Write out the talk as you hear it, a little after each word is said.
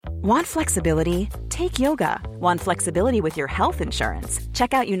Want flexibility? Take yoga. Want flexibility with your health insurance?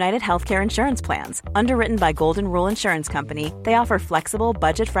 Check out United Healthcare Insurance Plans. Underwritten by Golden Rule Insurance Company, they offer flexible,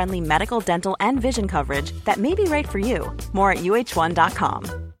 budget-friendly medical, dental, and vision coverage that may be right for you. More at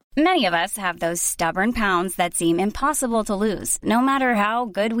uh1.com. Many of us have those stubborn pounds that seem impossible to lose, no matter how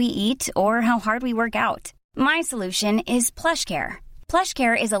good we eat or how hard we work out. My solution is PlushCare.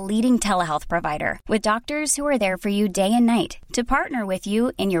 PlushCare is a leading telehealth provider with doctors who are there for you day and night to partner with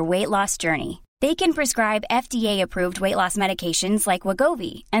you in your weight loss journey. They can prescribe FDA-approved weight loss medications like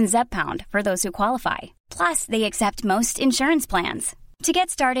Wegovy and Zepbound for those who qualify. Plus, they accept most insurance plans. To get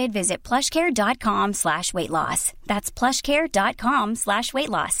started, visit plushcare.com/weightloss. That's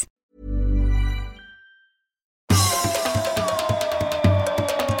plushcare.com/weightloss.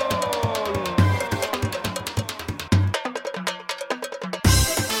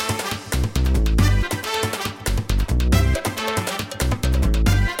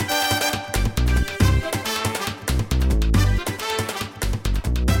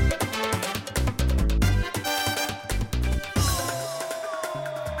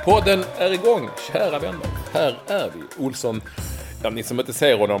 Podden är igång, kära vänner. Här är vi, Olsson. Ja, ni som inte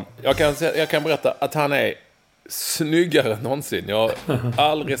ser honom. Jag kan berätta att han är snyggare än någonsin. Jag har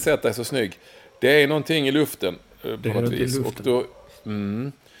aldrig sett dig så snygg. Det är någonting i luften på något vis.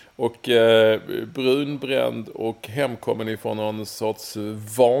 Och brunbränd och hemkommen ifrån någon sorts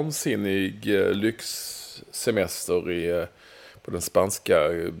vansinnig lyxsemester på den spanska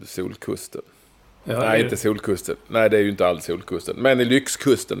solkusten. Ja, nej, inte solkusten. Nej, det är ju inte alls solkusten. Men i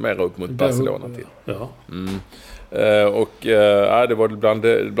lyxkusten, mer upp mot Barcelona till. Ja. Det var bland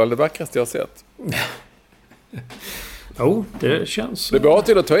det vackraste jag har sett. Jo, det känns... Det är bra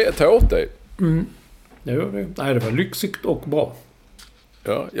till att ta åt dig. Det gör det. Nej, det var lyxigt och bra.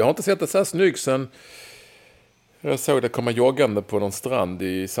 Ja, jag har inte sett det så här snygg sen jag såg det komma joggande på någon strand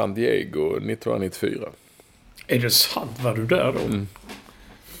i San Diego 1994. Är det sant? Var du där då?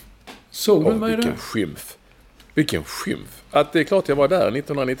 Såg du mig vilken där? Vilken skymf. Att det är klart jag var där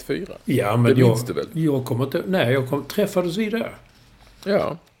 1994. Ja, men det minns du väl? Träffades vi där.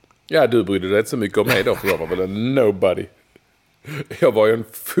 Ja, du brydde dig inte så mycket om mig då, för jag var väl en nobody. Jag var ju en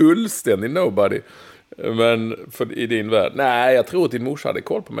fullständig nobody. Men i din värld. Nej, jag tror att din morsa hade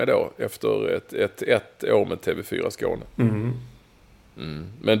koll på mig då efter ett år med TV4 Skåne.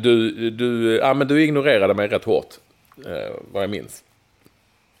 Men du ignorerade mig rätt hårt. Vad jag minns.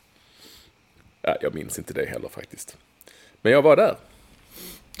 Ja, jag minns inte det heller faktiskt. Men jag var där.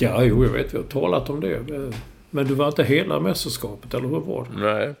 Ja, jag vet. Vi har talat om det. Men du var inte hela mästerskapet, eller hur var det?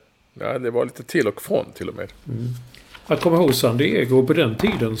 Nej, ja, det var lite till och från till och med. Att komma ihåg San Diego på den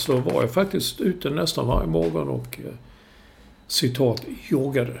tiden så var jag faktiskt ute nästan varje morgon och citat,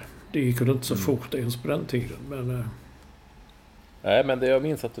 joggade. Det gick inte så fort ens på den tiden. Men, nej, men jag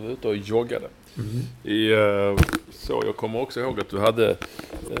minns att du var ute och joggade. Så jag kommer också ihåg att du hade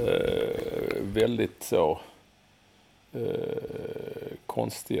väldigt så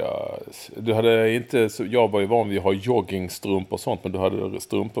konstiga... Du hade inte... Jag var ju van vid att ha joggingstrumpor och sånt, men du hade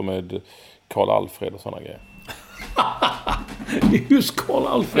strumpor med Karl Alfred och sådana grejer. Just Karl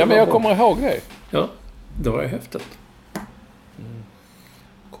Alfred. Ja, men jag kommer ihåg det. Ja, det var häftigt.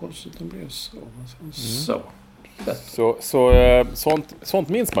 Konstigt det blev så. Sånt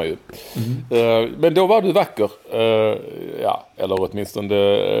minns man ju. Men då var du vacker. Eller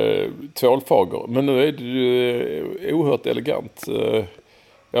åtminstone tvålfager. Men nu är du oerhört elegant.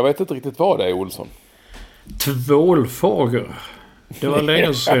 Jag vet inte riktigt vad det är, Olsson. Tvålfager. Det var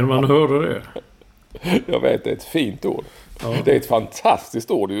länge sedan man hörde det. Jag vet, det är ett fint ord. Ja. Det är ett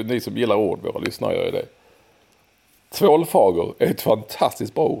fantastiskt ord. Ni som gillar ord, våra lyssnare gör ju det. Tvålfager är ett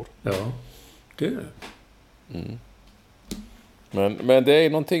fantastiskt bra ord. Ja, det är det. Men det är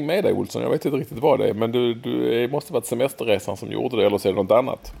någonting med dig, Olsson. Jag vet inte riktigt vad det är. Men du måste vara semesterresan som gjorde det. Eller så är det något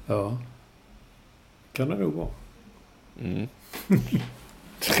annat. Ja. Kan det nog vara.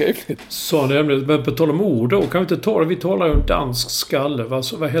 Trevligt. Så nämligen, men på tal om ord då. Kan vi inte ta det? Vi talar ju om dansk skalle.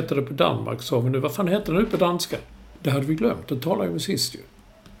 Vad heter det på Danmark? Så nu, vad fan heter det nu på danska? Det hade vi glömt. Det talade vi sist ju.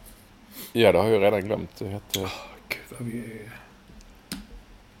 Ja, det har jag redan glömt. Det heter... Gud vad vi är...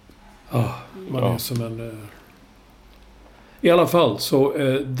 Man är som en... I alla fall så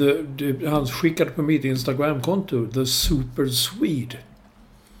han skickade på mitt Instagram-konto The Super Swede.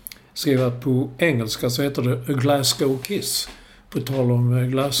 Skrev att på engelska så heter det A Glasgow Kiss. På tal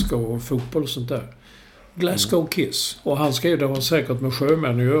om Glasgow och fotboll och sånt där. Glasgow Kiss. Och han skrev det var säkert med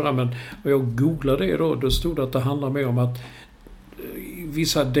sjömän att göra, men jag googlade det då stod det att det handlar mer om att i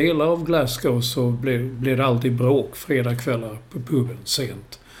vissa delar av Glasgow så blev det alltid bråk fredagkvällar på puben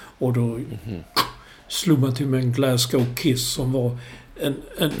sent. Och då slog man till med en Glasgow Kiss som var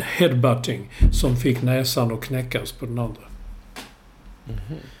en headbutting som fick näsan att knäckas på den andra.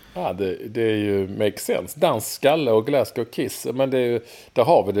 Ja, det är ju make sense. Dansk skalle och Glasgow Kiss. Men det är ju, där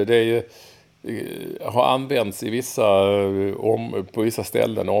har vi det. Det är ju, har använts i på vissa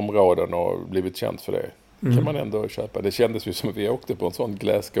ställen och områden och blivit känt för det. Kan man ändå köpa. Det kändes ju som att vi åkte på en sån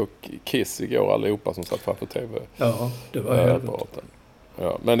Glasgow Kiss igår allihopa som satt framför tv. Ja, det var helvete.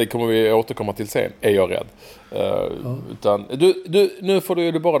 Ja, men det kommer vi återkomma till sen, är jag rädd. Utan, nu får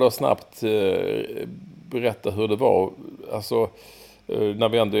du bara då snabbt berätta hur det var. Alltså, när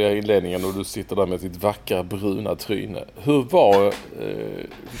vi ändå är i inledningen och du sitter där med ditt vackra bruna tryne. Hur var...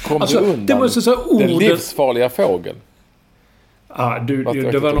 kom du undan den livsfarliga fågeln? Ja,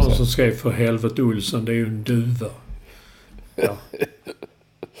 det var någon som skrev för helvete Olsson, det är ju en duva. Ja.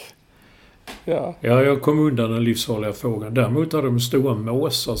 Ja, jag kom undan den livsfarliga fågeln. Däremot har de stora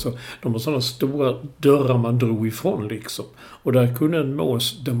måsar. Så de har sådana stora dörrar man drog ifrån liksom. Och där kunde en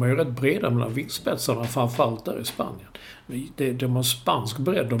mås, de är ju rätt breda mellan vingspetsarna, framförallt där i Spanien. De har spansk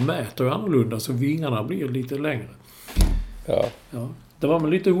bredd, de mäter ju annorlunda så vingarna blir lite längre. Ja. Det var man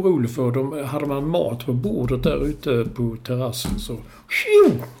lite orolig för. Hade man mat på bordet där ute på terrassen så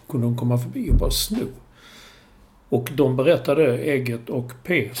kunde de komma förbi och bara sno. Och de berättade, Ägget och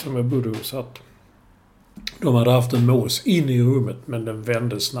P som jag bodde hos, att de hade haft en mås in i rummet men den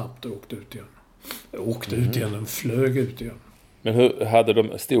vände snabbt och åkte ut igen. Den flög ut igen. Men hur hade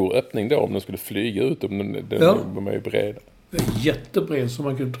de stor öppning då om de skulle flyga ut? Om de är ju breda. Jättebred så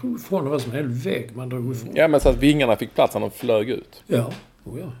man kunde dra ifrån. Det var som en hel vägg man drog ifrån. Ja, men så att vingarna fick plats när de flög ut. Ja.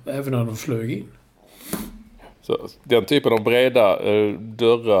 Även när de flög in. Så den typen av breda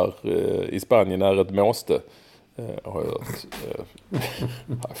dörrar i Spanien är ett måste. Har jag hört.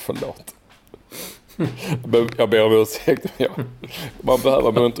 Förlåt. Jag ber om ursäkt. Man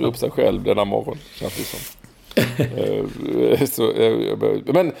behöver muntra upp sig själv denna morgon, känns det som.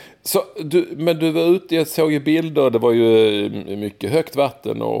 Men du var ute, jag såg ju bilder, det var ju mycket högt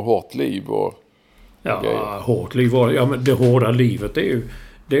vatten och hårt liv och hårt liv var ja, men det hårda livet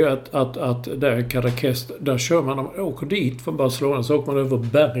det är att där i Cadaqués, där kör man åker dit från Barcelona så åker man över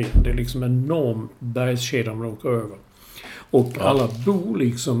bergen. Det är liksom en enorm bergskedja man åker över. Och alla bor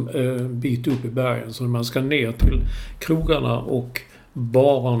liksom bit upp i bergen så man ska ner till krogarna och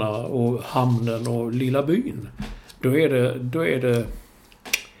barerna och hamnen och lilla byn. Då är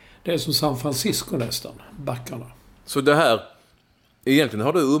det är som San Francisco nästan, backarna. Så det här, egentligen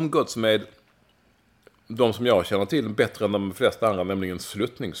har du umgåtts med de som jag känner till bättre än de flesta andra, nämligen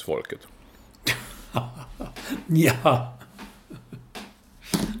sluttningsfolket. Ja.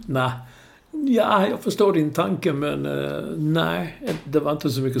 Nej. Ja, jag förstår din tanke, men nej, det var inte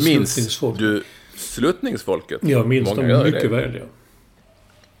så mycket sluttningsfolk. Minns du sluttningsfolket? Jag minns dem mycket väl, ja.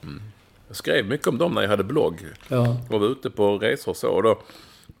 Jag skrev mycket om dem när jag hade blogg. Ja. Och var ute på resor och så. Och då,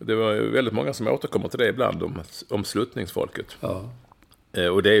 det var ju väldigt många som återkommer till det ibland om sluttningsfolket. Ja.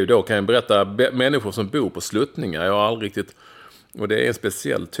 Och det är ju då, kan jag berätta, människor som bor på sluttningar. Jag har aldrig riktigt... Och det är en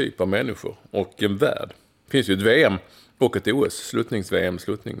speciell typ av människor. Och en värld. Det finns ju ett VM och ett OS. Sluttnings-VM,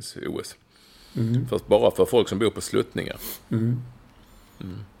 sluttnings-OS. Fast bara för folk som bor på sluttningar.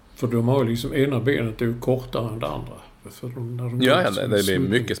 För de har ju liksom ena benet är ju kortare än det andra. Det är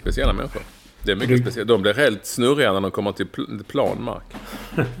mycket speciella människor. Det är mycket speciellt. De blir helt snurriga när de kommer till plan mark.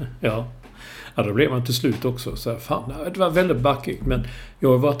 Ja, då blev man till slut också. Så här, fan, det var väldigt backigt. Men jag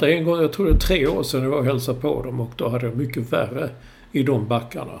har varit där en gång, jag tror det är 3 år sedan jag var och hälsade på dem. Och då hade jag mycket värre i de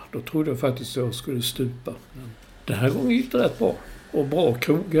backarna. Då trodde jag faktiskt att jag skulle stupa. Men den här gången gick det rätt bra. Och bra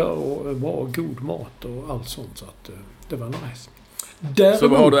krogar och bra god mat och allt sånt. Så att det var nice. Däremot, så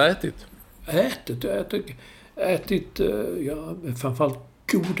vad har du ätit? Ätit framförallt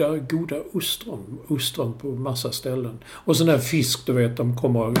goda ostron på massa ställen. Och sån där fisk, du vet,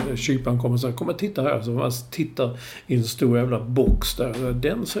 kyparen kommer och säger, kom och titta här. Så man tittar i en stor jävla box där.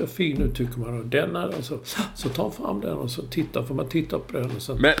 Den ser fin ut, tycker man. Och den är så tar fram den och så får man titta på den. Och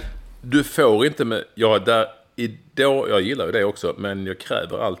så. Men du får inte med... jag gillar ju det också, men jag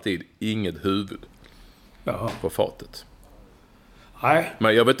kräver alltid inget huvud på fatet. Nej.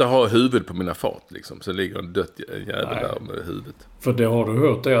 Men jag vill inte ha huvud på mina fat liksom. Så ligger en dött jävel där med huvudet. För det har du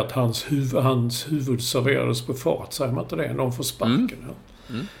hört är att hans huvud serverades på fat. Säger man inte det? Någon får sparken.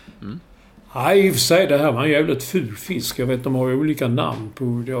 Nej, i och för sig det här var en jävligt ful fisk. Jag vet de har ju olika namn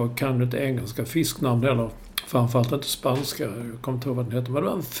på. Jag kan inte engelska fisknamn eller framförallt inte spanska. Jag kommer inte ihåg vad den heter. Men det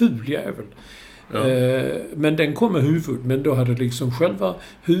var en ful jävel. Ja. Men den kom med huvud. Men då hade liksom själva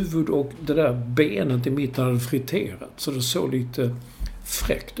huvud och det där benet i mitten hade friterat. Så det såg lite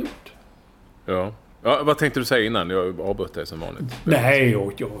fräckt ut. Ja. Vad tänkte du säga innan? Jag avbröt dig som vanligt. Nej,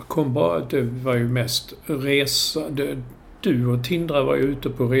 jag kom bara... Det var ju mest resa. du och Tindra var ju ute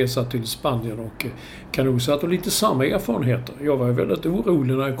på resa till Spanien och kan nog säga att lite samma erfarenheter. Jag var ju väldigt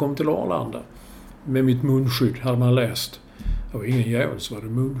orolig när jag kom till Arlanda. Med mitt munskydd hade man läst. Det var ingen jävel så var det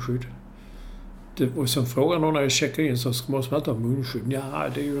munskydd. Och sen frågade någon när jag checkade in så måste man inte ha munskydd. Ja,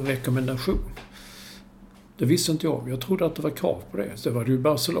 det är ju en rekommendation. Det visste inte jag. Jag trodde att det var krav på det. Det var ju i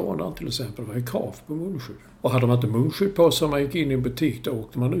Barcelona till exempel. Det var ju krav på munskydd. Och hade man inte munskydd på sig när man gick in i en butik, då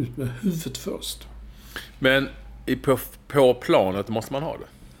åkte man ut med huvudet först. Men på planet måste man ha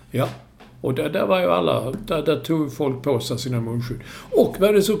det? Ja. Och där var ju alla... Där tog folk på sig sina munskydd. Och vad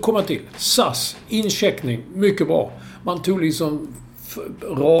är det som kommer till? SAS. Incheckning. Mycket bra. Man tog liksom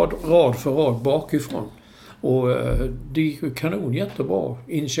rad för rad bakifrån. Och det gick ju kanon, jättebra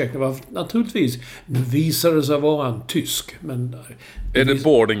incheckning. Naturligtvis, nu visade det sig vara en tysk. Men, är det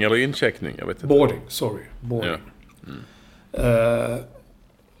boarding eller incheckning? Jag vet inte. Boarding. Ja.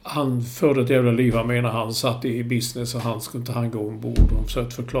 Han förde ett jävla liv. Han menar han satt i business och han skulle inte gå ombord. De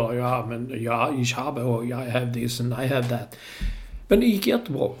försökte förklara, ich have this and I have that. Men det gick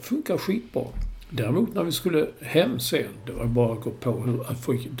jättebra. Funkar skitbra. Däremot när vi skulle hem sen, det var bara att gå på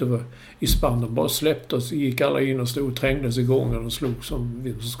det var i Spanien, bara släppte oss, gick alla in och stod och trängdes i gången och slog som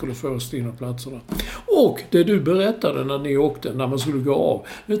vi skulle först in på platserna. Och det du berättade när ni åkte, när man skulle gå av,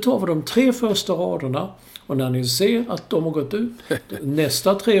 nu tar vi de 3 första raderna och när ni ser att de har gått ut,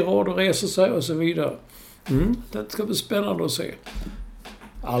 nästa 3 rader reser sig och så vidare. Det ska bli spännande att se.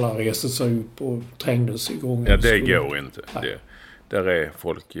 Alla reser sig upp och trängdes i gången. Ja, det går inte. Där är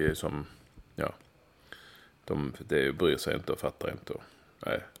folk som... Ja, det bryr sig inte och fattar inte.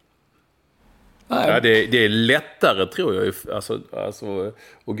 Nej. Ja, det är lättare tror jag alltså,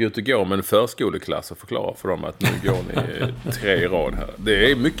 att gå ut och gå med en förskoleklass och förklara för dem att nu går ni 3 rad här.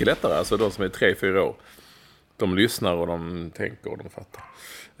 Det är mycket lättare, alltså de som är 3-4 år. De lyssnar och de tänker och de fattar.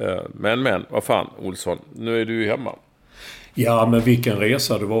 Men, vad fan Olsson, nu är du ju hemma. Ja, men vilken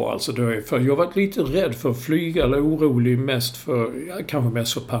resa det var alltså. För jag var lite rädd för att flyga eller orolig kanske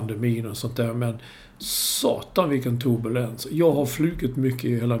mest för pandemin och sånt där. Men satan vilken turbulens. Jag har flugit mycket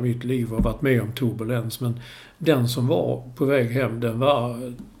i hela mitt liv och varit med om turbulens. Men den som var på väg hem, den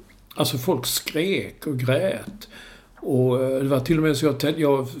var... Alltså folk skrek och grät. Och det var till och med så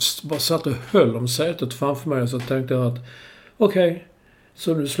jag bara satt och höll om sätet framför mig och så tänkte jag att okej,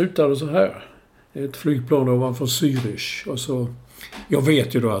 så nu slutar det så här. Ett flygplan ovanför Zürich. Och så, jag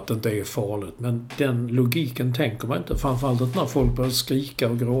vet ju då att det inte är farligt. Men den logiken tänker man inte. Framförallt att när folk börjar skrika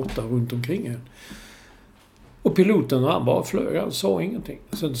och gråta runt omkring en. Och piloten han bara flög. Han sa ingenting.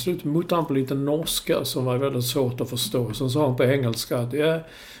 Sen till slut mot han på lite norska som var väldigt svårt att förstå. Sen sa han på engelska att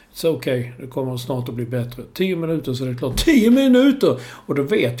it's okay. Det kommer snart att bli bättre. 10 minuter så är det klart. 10 minuter! Och då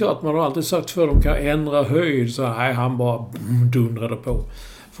vet jag att man har alltid sagt för de kan ändra höjd. Så nej, han bara dundrade på.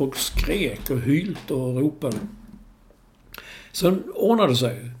 Folk skrek och hylt och ropade. Sen ordnade det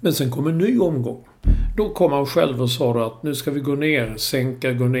sig. Men sen kom en ny omgång. Då kom han själv och sa att nu ska vi gå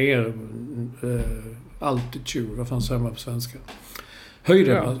ner, altitude. Vad fan säger man på svenska?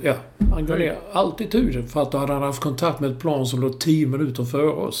 Höjden, ja. Han går ner altituden för att då hade han haft kontakt med ett plan som låg 10 minuter före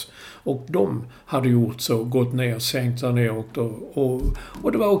oss. Och de hade gjort så, gått ner, sänkt sig ner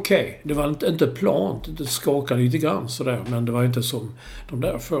och det var okej. Det var inte plant, det skakade lite grann sådär, men det var inte som de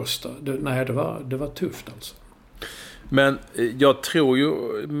där första. Det var tufft alltså. Men jag tror ju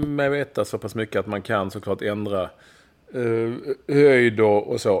mig veta så pass mycket att man kan såklart ändra höjd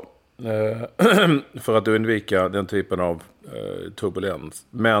och så. För att undvika den typen av turbulens.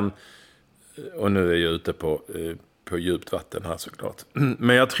 Men, och nu är jag ute på djupt vatten här såklart.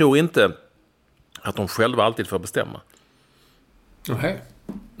 Men jag tror inte att de själva alltid får bestämma. Okay.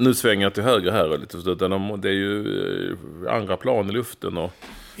 Nu svänger jag till höger här och lite, utan det är ju andra plan i luften och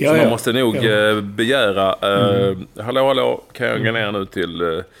så man måste nog begära hallå, kan jag gå ner nu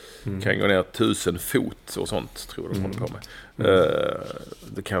till kan gå ner 1000 fot och sånt, tror jag de håller på med.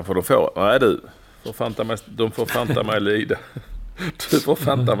 Det kanske de får. Nej du, de får fanta mig lida. Du får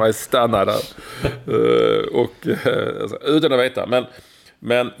fanta mig stanna där. Alltså, utan att veta.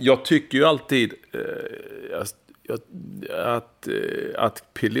 Men jag tycker ju alltid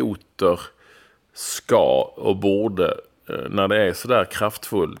att piloter ska och borde, när det är sådär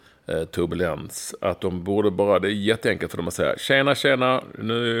kraftfull turbulens, att de borde bara, det är jätteenkelt för dem att säga tjena,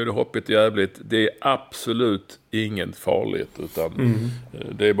 nu är det hoppigt jävligt, det är absolut inget farligt, utan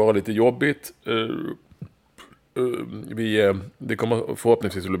det är bara lite jobbigt, det kommer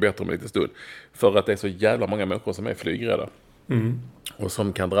förhoppningsvis att bli bättre om en liten stund, för att det är så jävla många människor som är flygrädda och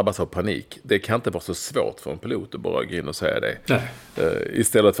som kan drabbas av panik. Det kan inte vara så svårt för en pilot att bara gå in och säga det.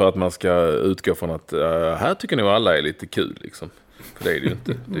 Istället för att man ska utgå från att här tycker nog alla är lite kul liksom. För det är det ju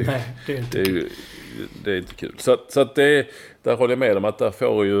inte. Nej, det är inte kul. Det är inte kul. Så att det, där håller jag med om att där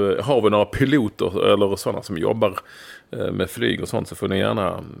har vi några piloter eller sådana som jobbar med flyg och sånt, så får ni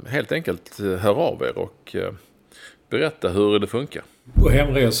gärna helt enkelt höra av er och berätta hur det funkar. På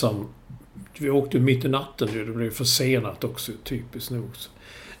hemresan, vi åkte mitt i natten, det blev försenat också, typiskt nog.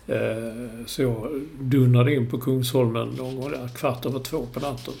 Så jag dunnade in på Kungsholmen någon gång där, 1:15 på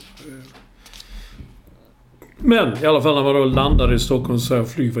natten. Men i alla fall när man då landade i Stockholm så sa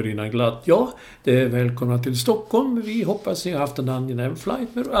flygvärdinnan glatt: ja, det är välkomna till Stockholm. Vi hoppas ni har haft en angenäm flight.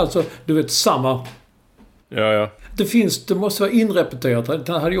 Alltså, du vet, samma. Ja. Det måste vara inrepeterat.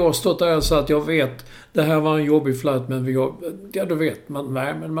 Hade jag stått där och sagt att jag vet, det här var en jobbig flight, men då vet man.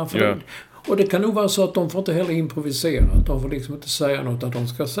 Nej, men man får... Ja. Och det kan nog vara så att de får inte heller improvisera. De får liksom inte säga något, att de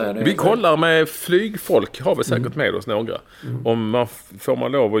ska säga det. Vi kollar med flygfolk, har vi säkert med oss några. Om får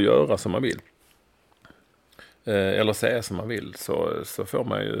man lov att göra som man vill. Eller säga som man vill, så får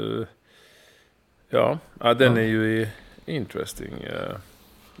man ju... Ja, den är ju interesting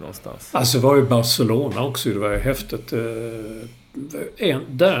någonstans. Alltså det var ju Barcelona också, det var ju häftigt.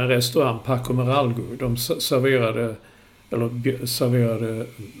 Där en restaurang, Paco Meralgo, de serverade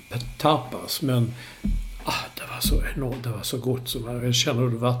tapas, men det var så enormt, det var så gott som jag känner hur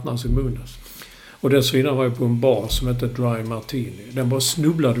det vattnas i munnen. Och dessförinnan var jag på en bar som heter Dry Martini. Den bara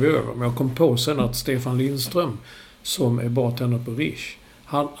snubblade vi över. Men jag kom på sen att Stefan Lindström, som är bartender på Riche,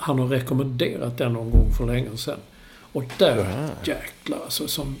 han har rekommenderat den någon gång för länge sedan. Och där, jäklar, alltså,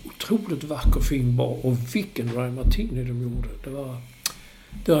 som otroligt vacker fin bar. Och vilken Dry Martini de gjorde.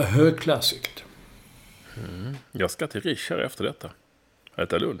 Det var högklassigt. Jag ska till Riche här efter detta.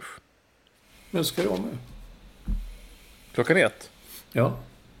 Äta lunch. Men ska jag med? 1:00? Ja.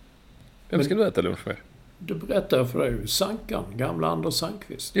 Vem ska du äta lunch med? Du berättar för dig, Sankan, gamla Anders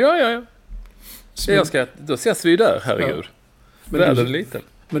Sandqvist. Ja. Då ses vi där, herregud. Ja.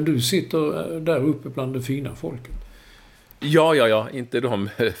 Men du sitter där uppe bland det fina folket. Ja. Inte de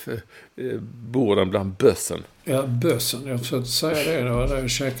borden bland bössen. Ja, bössen. Jag försökte säga det. Det var där jag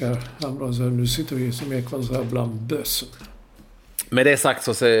käkade hamnade. Så nu sitter vi som ekvans här bland bössen. Med det sagt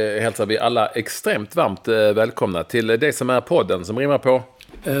så hälsar vi alla extremt varmt välkomna till det som är podden som rimmar på...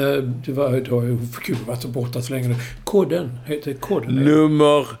 Det har ju varit borta så länge. Koden heter koden.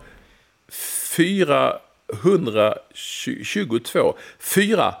 Nummer 422.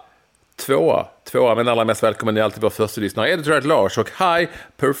 4-2. Men allra mest välkommen är alltid vår första lyssnare. Editor at Lars och High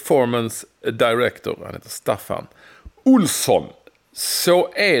Performance Director. Han heter Staffan Olsson. Så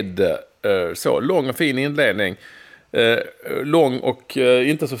är det. Så lång och fin inledning. Lång och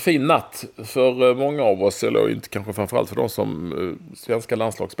inte så fin natt för många av oss, eller inte kanske framförallt för de som svenska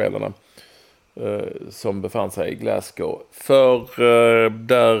landslagsspelarna som befann sig i Glasgow, för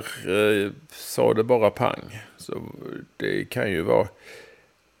där sa det bara pang. Så det kan ju vara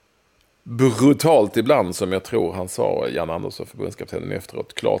brutalt ibland, som jag tror han sa, Jan Andersson, förbundskaptenen,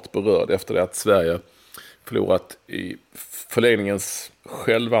 efteråt, klart berörd efter det att Sverige förlorat i förlängningens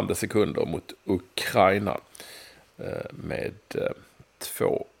skälvande sekunder mot Ukraina. Med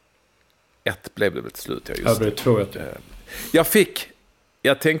 2-1 blev det väl till slut. Ja, det tror jag.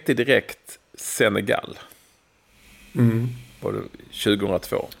 Jag tänkte direkt Senegal. Var det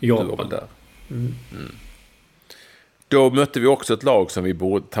 2002? Ja. Du var väl där. Då mötte vi också ett lag som vi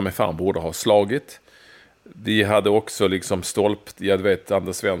borde ha slagit. Vi hade också liksom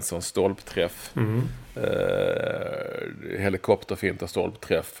Anders Svensson stolpträff. Helikopterfint och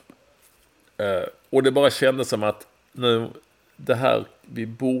stolpträff. Och det bara kändes som att nu, det här, vi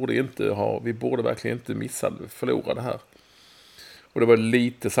borde verkligen inte förlora det här. Och det var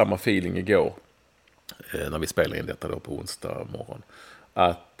lite samma feeling igår när vi spelade in detta då på onsdag morgon.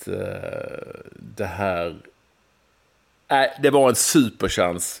 Att det här, det var en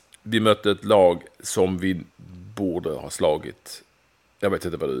superchans. Vi mötte ett lag som vi borde ha slagit. Jag vet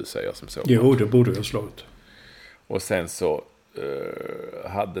inte vad du säger som så. Jo, det borde vi ha slagit. Och sen så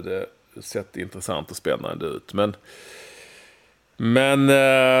hade det sett intressant och spännande ut. Men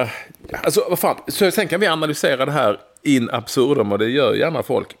alltså vad fan, så sen kan vi analysera det här in absurdum, och det gör gärna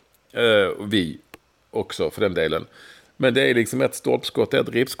folk, vi också för den delen. Men det är liksom ett stolpskott, ett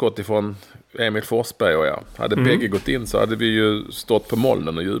rippskott ifrån Emil Forsberg, och hade bägge gått in så hade vi ju stått på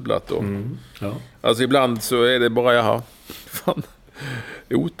molnen och jublat och, ja. Alltså ibland så är det bara fan,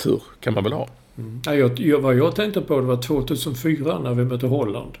 otur kan man väl ha. Vad jag tänkte på, det var 2004 när vi mötte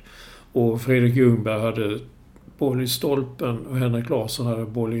Holland. Och Fredrik Ljungberg hade boll i stolpen och Henrik Larsson hade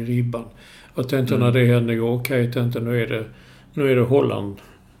boll i ribban. Jag tänkte när det hände, okej, tänkte nu är det Holland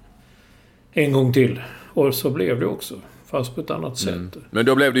en gång till. Och så blev det också. fast på ett annat sätt. Men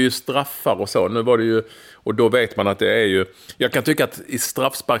då blev det ju straffar och så. Nu var det ju, och då vet man att det är ju... Jag kan tycka att i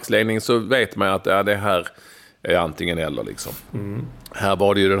straffsparksledning så vet man att det här är antingen eller liksom. Här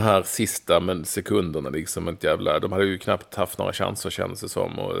var det ju den här sista sekunderna liksom, ett jävla... De hade ju knappt haft några chanser, kändes det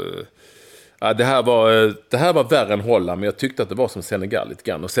som. Och, det här var värre än Holland, men jag tyckte att det var som Senegal lite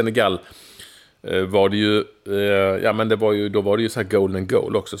grann. Och Senegal var det ju... men då var det ju så här golden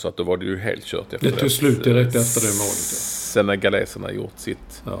goal också, så att då var det ju helt kört efter det. Tog slut direkt efter det målet. Senegaleserna gjort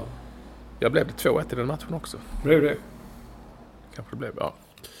sitt. Ja. Jag blev det 2-1 i den matchen också. Blev det? Kanske det blev, ja.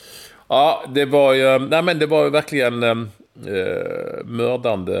 Ja, det var ju... Nej, men det var ju verkligen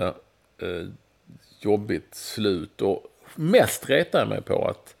mördande jobbigt slut. Och mest retar jag mig på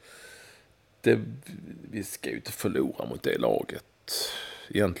att vi ska ju inte förlora mot det laget.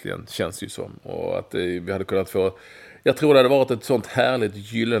 Egentligen känns det ju som. Och att vi hade kunnat få... Jag tror det hade varit ett sånt härligt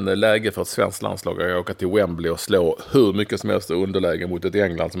gyllene läge för ett svenskt landslag att åka till Wembley och slå hur mycket som helst underläge mot ett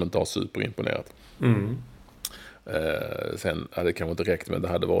England som inte har superimponerat. Sen hade det kanske inte räckt, men det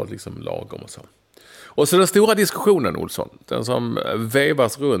hade varit liksom lagom och så. Och så den stora diskussionen, Olsson, den som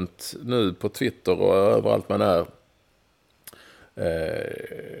vevas runt nu på Twitter och överallt man är,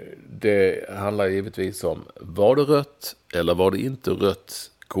 det handlar givetvis om, var det rött eller var det inte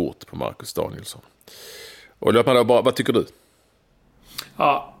rött kort på Marcus Danielsson? Och låt mig då bara, vad tycker du?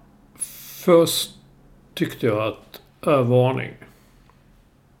 Ja, först tyckte jag att varning.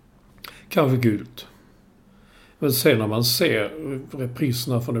 Kanske gult. Men sen när man ser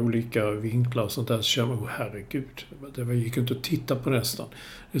repriserna från olika vinklar och sånt där så känner man, herregud, det gick inte att titta på nästan.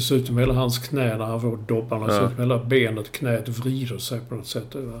 Det ser ut som hela hans knä när han får dobbarna, det ser ut som hela benet, knät vrider sig på något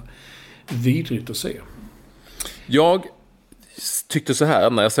sätt. Det var vidrigt att se. Jag tyckte så här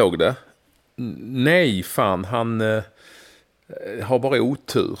när jag såg det. Nej, fan, han har bara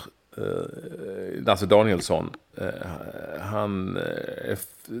otur. Alltså Danielsson. Han är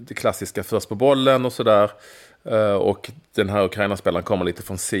det klassiska först på bollen och sådär. Och den här Ukraina-spelaren kommer lite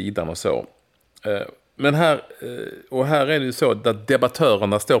från sidan och så. Men här är det ju så att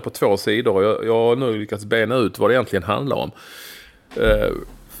debattörerna står på två sidor. Och jag har nu lyckats bena ut vad det egentligen handlar om.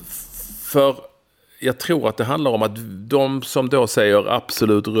 För jag tror att det handlar om att de som då säger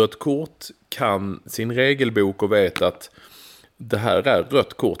absolut rött kort kan sin regelbok och vet att det här är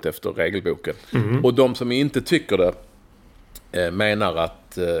rött kort efter regelboken. Och de som inte tycker det menar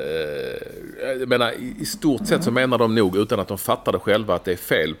att i stort sett så menar de nog utan att de fattar det själva att det är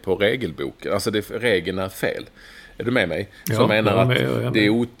fel på regelboken. Alltså regeln är fel. Är du med mig? Ja, som menar att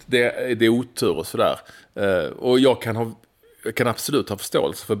det är otur och sådär. Och jag kan absolut ha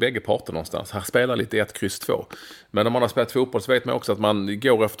förståelse för bägge parter någonstans. Här spelar lite 1-2. Men om man har spelat fotboll så vet man också att man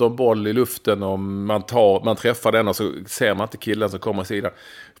går efter en boll i luften och man träffar den och så ser man inte killen som kommer i sidan.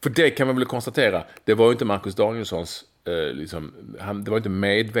 För det kan man väl konstatera. Det var ju inte Marcus Danielssons det var inte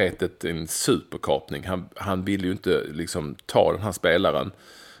medvetet en superkapning. Han ville ju inte liksom ta den här spelaren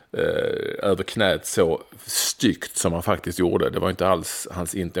över knät så styggt som han faktiskt gjorde. Det var inte alls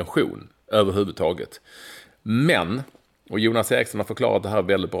hans intention överhuvudtaget. Men, och Jonas Eriksson har förklarat det här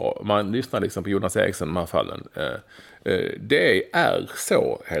väldigt bra. Man lyssnar liksom på Jonas Eriksson i de här fallen. Det är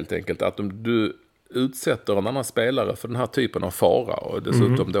så helt enkelt att om du utsätter en annan spelare för den här typen av fara och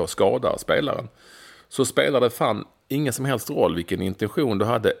dessutom då skadar spelaren, så spelar det fan ingen som helst roll vilken intention du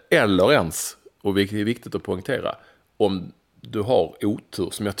hade, eller ens, och vilket är viktigt att poängtera, om du har otur,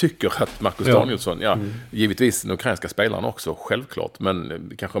 som jag tycker att Marcus Danielsson, givetvis den ukrainska spelaren också, självklart,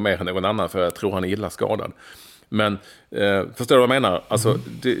 men kanske mer än någon annan, för jag tror han är illa skadad. Men förstår du vad jag menar? Alltså,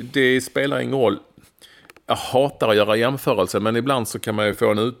 det spelar ingen roll. Jag hatar att göra jämförelser, men ibland så kan man ju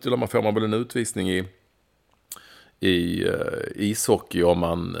få får man väl en utvisning i ishockey om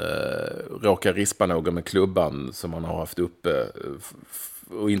man råkar rispa någon med klubban som man har haft uppe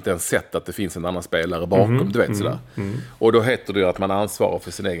och inte ens sett att det finns en annan spelare bakom, du vet sådär. Och då heter det ju att man ansvarar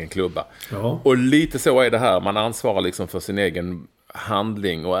för sin egen klubba. Ja. Och lite så är det här, man ansvarar liksom för sin egen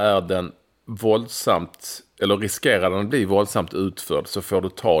handling, och är den våldsamt, eller riskerar den att bli våldsamt utförd, så får du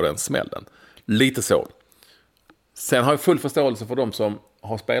ta den smällen. Lite så. Sen har jag full förståelse för de som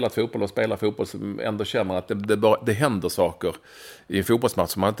har spelat fotboll och spelar fotboll som ändå känner att det händer saker i en fotbollsmatch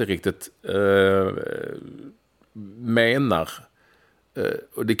som man inte riktigt menar.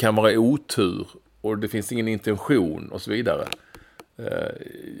 Och det kan vara otur och det finns ingen intention och så vidare.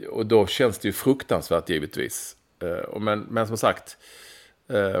 Och då känns det ju fruktansvärt givetvis. Men som sagt,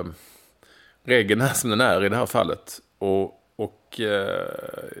 regeln är som den är i det här fallet. Och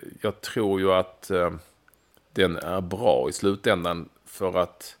jag tror ju att den är bra i slutändan, för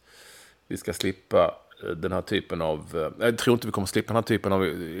att vi ska slippa den här typen av... Jag tror inte vi kommer slippa den här typen av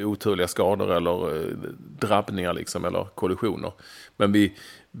oturliga skador eller drabbningar liksom, eller kollisioner. Men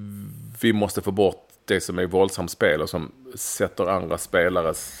vi måste få bort det som är våldsamt spel och som sätter andra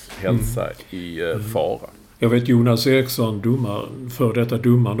spelares hälsa i fara. Jag vet Jonas Eriksson, för detta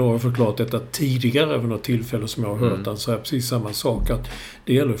domaren, då har förklarat detta tidigare vid något tillfälle som jag har hört. Han säger precis samma sak, att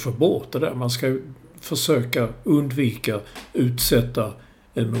det gäller att få bort det där. Man ska försöka undvika utsätta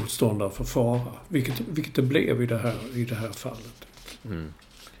en motståndare för fara. Vilket det blev i det här fallet.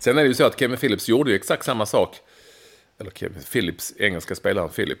 Sen är det ju så att Kevin Phillips gjorde ju exakt samma sak. Eller Kevin Phillips, engelska spelaren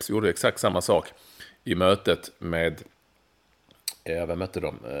Phillips, gjorde exakt samma sak i mötet med vem mötte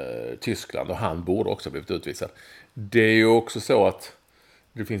de? Tyskland, och han borde också blivit utvisad. Det är ju också så att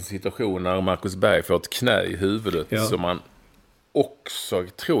det finns situationer när Marcus Berg får ett knä i huvudet som man också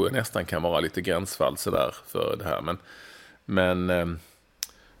tror jag nästan kan vara lite gränsfall sådär för det här. Men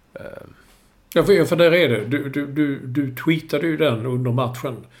ja, för där är det. Du tweetade ju den under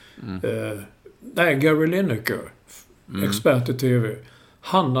matchen. Gary Lineker, expert i TV.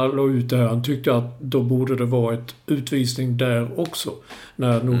 Han la ut det här. Han tyckte att då borde det vara ett utvisning där också.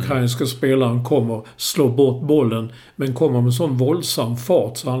 När den ukrainska spelaren kommer, slår bort bollen, men kommer med sån våldsam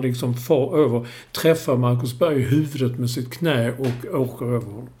fart så han liksom far över, träffar Marcus Berg i huvudet med sitt knä och åker över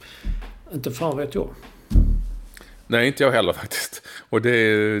honom. Inte fan vet jag. Nej, inte jag heller faktiskt. Och det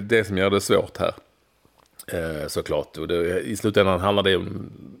är det som gör det svårt här. Såklart. Och i slutändan handlar det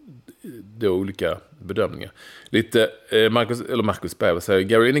om olika bedömningar. Lite Marcus Berg säger,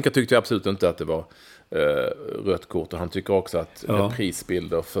 Gary Lineker tyckte absolut inte att det var rött kort, och han tycker också att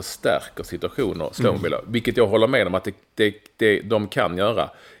prisbilder förstärker situationer, slowmobiler, vilket jag håller med om att de kan göra.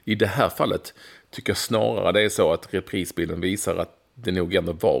 I det här fallet tycker jag snarare det är så att reprisbilden visar att det nog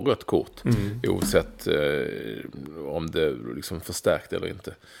ändå var rött kort, oavsett om det liksom förstärkt eller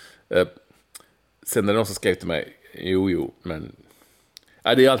inte. Sen är det någon som skrev till mig, men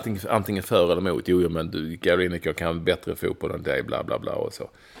det är antingen för eller emot. Men Gary Lineker kan bättre fotboll än dig, bla bla bla och så.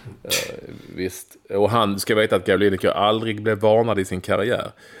 Visst. Och han ska veta att Gary Lineker aldrig blev varnad i sin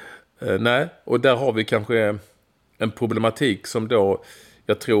karriär. Nej, och där har vi kanske en problematik som då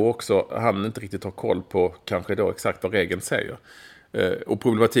jag tror också han inte riktigt har koll på kanske då exakt vad regeln säger. Och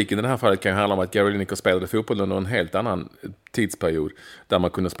problematiken i det här fallet kan handla om att Gary Lineker spelade fotboll under en helt annan tidsperiod där man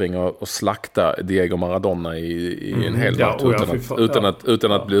kunde springa och slakta Diego Maradona i en hel natt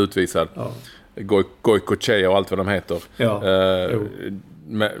utan att bli utvisad. Ja. Goicoechea och allt vad de heter. Ja.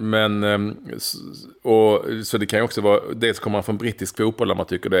 Så det kan ju också vara, dels kommer man från brittisk fotboll där man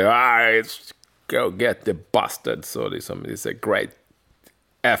tycker det är go get the bastard, så liksom it's a great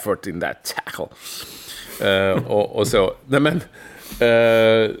effort in that tackle. Och så. Nej, men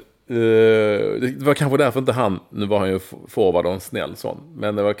det var kanske därför inte han, nu var han ju forward och en snäll sån,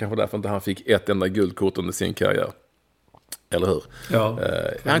 men det var kanske därför inte han fick ett enda guldkort under sin karriär. Eller hur? Ja.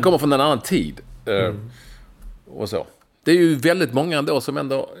 Han kommer från en annan tid. Och så. Det är ju väldigt många ändå som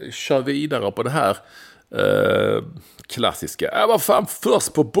ändå kör vidare på det här klassiska. Jag var fan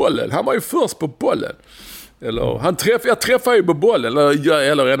först på bollen. Han var ju först på bollen. Eller jag träffade ju på bollen.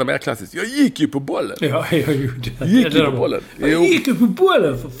 Eller ännu mer klassiskt. Jag gick ju på bollen. Ja, jag gjorde det. Gick ju på bollen. Jag gick ju på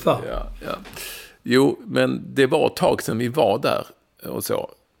bollen, för fan. Ja. Jo, men det var ett tag sedan vi var där. Och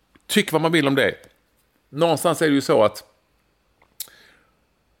så. Tyck vad man vill om det. Någonstans är det ju så att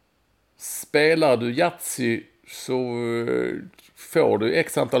spelar du Yatzy så får du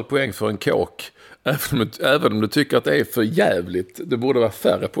x antal poäng för en kåk. Även om du tycker att det är för jävligt, det borde vara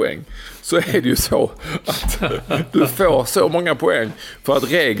färre poäng, så är det ju så att du får så många poäng för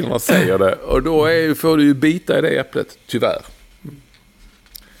att reglerna säger det. Och då får du ju bita i det äpplet, tyvärr.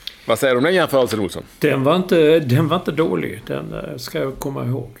 Vad säger du om den jämförelsen, Olsson? Den var inte dålig, den ska jag komma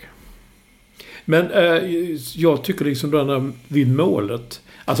ihåg. Men jag tycker liksom då vid målet,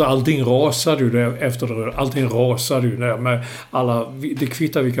 alltså allting rasade ju där efter det. Allting rasade ju där med alla, det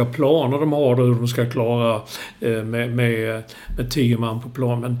kvittar vilka planer de har och hur de ska klara med 10 man på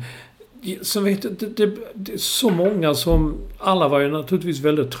plan. Men så vet jag, det är så många som, alla var ju naturligtvis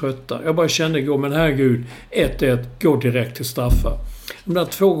väldigt trötta. Jag bara kände igår, men herregud, 1-1, gå direkt till straffar. De där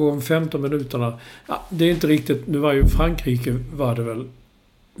 2 gånger 15 minuterna, det är inte riktigt, nu var ju Frankrike, var det väl,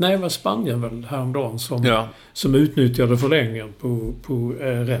 nej, det var Spanien väl häromdagen som utnyttjade förlängningen på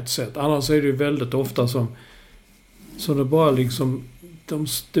rätt sätt. Annars är det ju väldigt ofta som det bara liksom,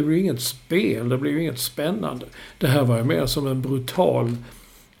 det blir inget spel, det blir inget spännande. Det här var ju mer som en brutal,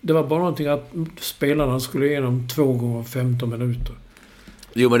 det var bara någonting att spelarna skulle igenom 2 gånger 15 minuter.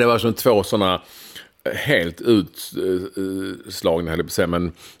 Jo, men det var som 2 sådana helt utslagna, höll jag på att säga,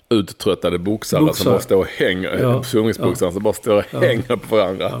 men uttröttade boxare som bara står och hänger, sumningsboxare som bara står och hänger på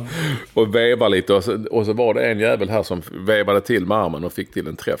varandra och vevar lite, och så var det en jävel här som vevade till med armen och fick till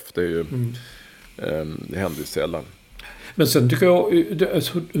en träff. Det är ju det händer ju sällan. Men sen tycker jag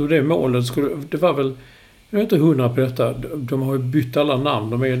hur det målet det var väl, jag är inte 100 på detta. De har ju bytt alla namn.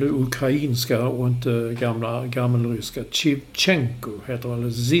 De är nu ukrainska och inte gammelryska. Chivchenko heter han,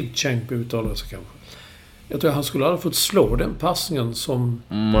 eller Zivchenko uttalar sig kanske. Jag tror han skulle aldrig fått slå den passningen som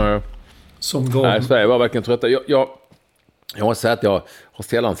gav... Nej, Sverige var verkligen trötta. Jag har sett, jag har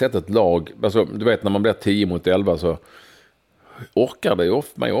sällan sett ett lag, alltså, du vet när man blir 10-11 så orkar det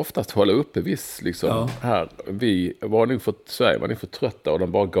man ju oftast hålla uppe viss liksom. Här, Sverige var nog för trötta och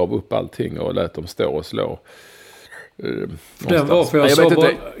de bara gav upp allting och lät dem stå och slå. Den var för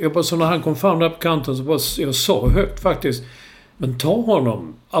jag bara så när han kom fram där på kanten så bara jag sa högt faktiskt, men ta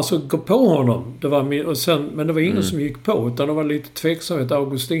honom, alltså gå på honom. Det var och sen, men det var ingen som gick på, utan det var lite tveksamhet,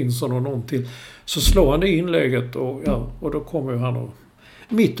 Augustinsson och någon till. Så slår han det inlägget och då kommer ju han och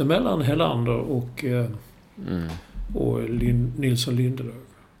mittemellan Helander och Nilsson Lindelöf.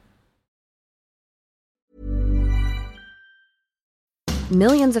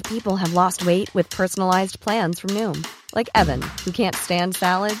 Millions of people have lost weight with personalized plans from Noom. Like Evan, who can't stand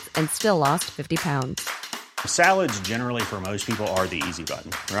salads and still lost 50 pounds. Salads generally for most people are the easy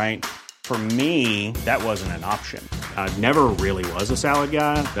button, right? For me, that wasn't an option. I never really was a salad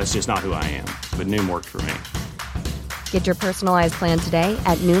guy. That's just not who I am. But Noom worked for me. Get your personalized plan today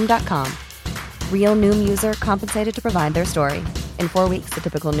at Noom.com. Real Noom user compensated to provide their story. In 4 weeks, the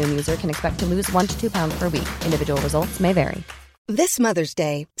typical Noom user can expect to lose 1 to 2 pounds per week. Individual results may vary. This Mother's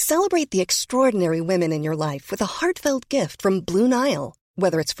Day, celebrate the extraordinary women in your life with a heartfelt gift from Blue Nile.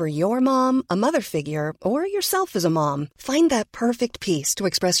 Whether it's for your mom, a mother figure, or yourself as a mom, find that perfect piece to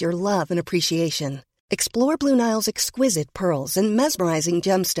express your love and appreciation. Explore Blue Nile's exquisite pearls and mesmerizing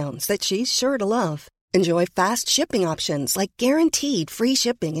gemstones that she's sure to love. Enjoy fast shipping options like guaranteed free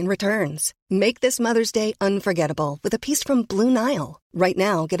shipping and returns. Make this Mother's Day unforgettable with a piece from Blue Nile. Right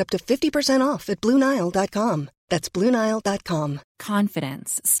now, get up to 50% off at BlueNile.com. That's BlueNile.com.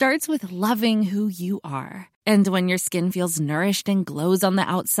 Confidence starts with loving who you are. And when your skin feels nourished and glows on the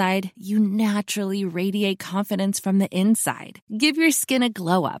outside, you naturally radiate confidence from the inside. Give your skin a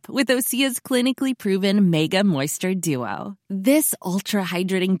glow up with Osea's clinically proven Mega Moisture Duo. This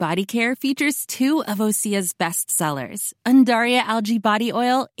ultra-hydrating body care features 2 of Osea's best sellers, Undaria Algae Body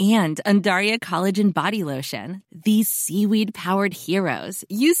Oil and Undaria Collagen Body Lotion. These seaweed-powered heroes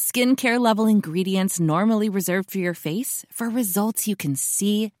use skincare-level ingredients normally reserved for your face for results you can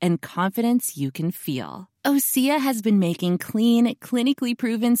see and confidence you can feel. Osea has been making clean, clinically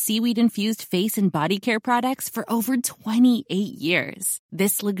proven seaweed-infused face and body care products for over 28 years.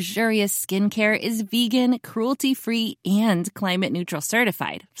 This luxurious skincare is vegan, cruelty-free, and climate-neutral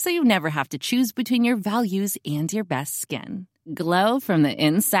certified, so you never have to choose between your values and your best skin. Glow from the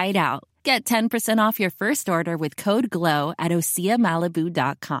inside out. Get 10% off your first order with code GLOW at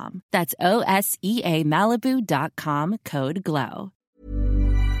OseaMalibu.com. That's OSEA Malibu.com, code GLOW.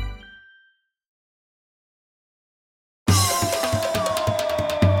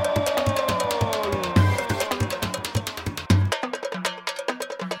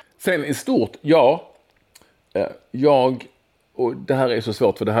 Sen i stort, och det här är så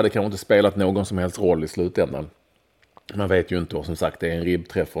svårt för det hade kanske inte spelat någon som helst roll i slutändan. Man vet ju inte, och som sagt det är en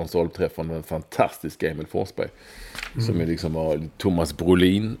ribbträff och en stolpträff och en fantastisk Emil Forsberg som är liksom har Thomas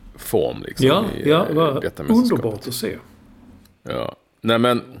Brolin-form liksom. Det var underbart att se. Ja, nej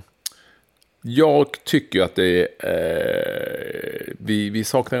men jag tycker att det är vi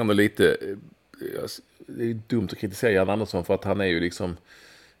saknar ändå lite, det är dumt att kritisera Jan Andersson för att han är ju liksom,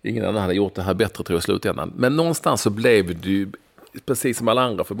 ingen annan hade gjort det här bättre tror jag i slutändan. Men någonstans så blev det ju precis som alla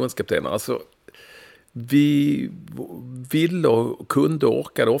andra förbundskaptener. Alltså, vi ville och kunde och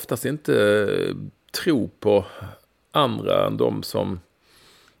orkade oftast inte tro på andra än de som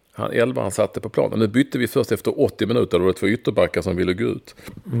han satte på planen. Nu bytte vi först efter 80 minuter då det var 2 ytterbackar som ville gå ut.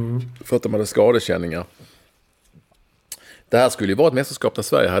 För att de hade skadekänningar. Det här skulle ju vara ett mästerskap där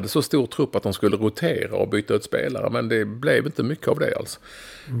Sverige hade så stor trupp att de skulle rotera och byta ut spelare. Men det blev inte mycket av det alls.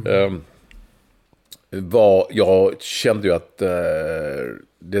 Jag kände ju att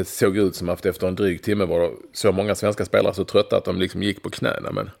det såg ut som att efter en dryg timme var så många svenska spelare så trötta att de liksom gick på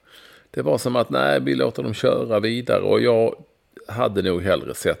knäna. Men det var som att vi låter dem köra vidare. Och jag hade nog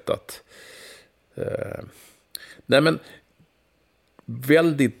hellre sett att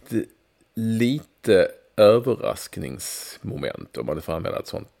väldigt lite överraskningsmoment, om man får använda ett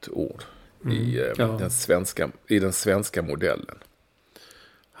sånt ord, i den svenska modellen.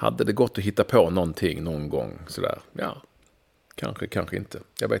 hade det gått att hitta på någonting någon gång sådär? Ja, kanske inte.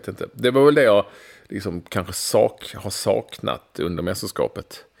 Jag vet inte. Det var väl det jag liksom kanske har saknat under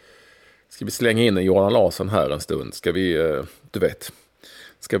mästerskapet. Ska vi slänga in en Jordan Larsson här en stund? Ska vi,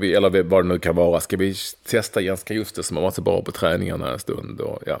 eller vad det nu kan vara, ska vi testa Jens Kajuste som har varit så bra på träningarna en stund?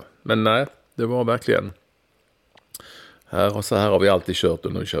 Och, ja. Men nej, det var verkligen så här har vi alltid kört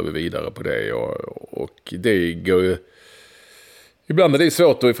och nu kör vi vidare på det. Och det går ju, ibland är det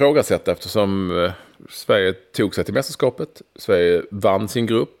svårt att ifrågasätta eftersom Sverige tog sig till mästerskapet. Sverige vann sin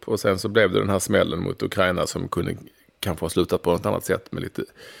grupp och sen så blev det den här smällen mot Ukraina som kunde kanske ha slutat på något annat sätt med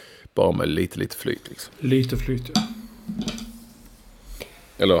lite flyt. Liksom. Lite flyt, ja.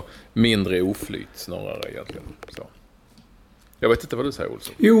 Eller mindre oflyt snarare egentligen. Så. Jag vet inte vad du säger,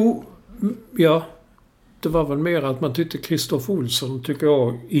 Olsson. Jo, ja. Det var väl mer att man tyckte Kristoffer Olsson tycker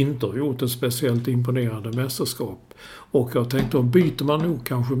jag inte har gjort ett speciellt imponerande mästerskap. Och jag tänkte om byter man nog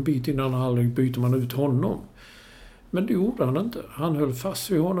kanske en bit innan halvlek byter man ut honom. Men det gjorde han inte. Han höll fast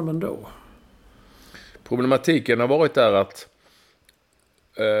vid honom ändå. Problematiken har varit där att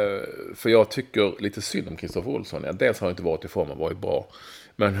för jag tycker lite synd om Kristoffer Olsson. Ja, dels har han inte varit i form och varit bra.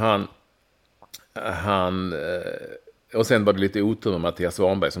 Men han och sen var det lite otur med Mattias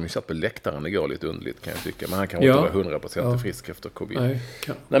Svanberg som ju satt på läktaren igår lite underligt kan jag tycka. Men han kan inte vara 100% frisk efter covid.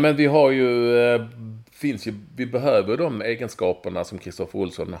 Nej, men vi har ju vi behöver de egenskaperna som Kristoffer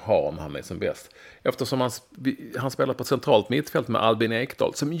Olsson har när han är som bäst. Eftersom han spelar på ett centralt mittfält med Albin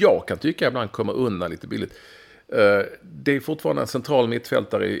Ekdal som jag kan tycka ibland kommer undan lite billigt. Det är fortfarande en central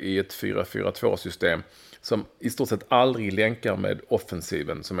mittfältare i ett 4-4-2-system som i stort sett aldrig länkar med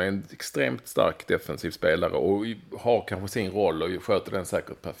offensiven, som är en extremt stark defensiv spelare och har kanske sin roll och sköter den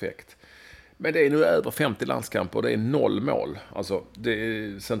säkert perfekt. Men det är nu över 50 landskamper och det är 0 mål. Alltså det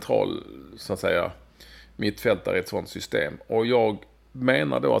är central, så att säga, mittfältare i ett sådant system. Och jag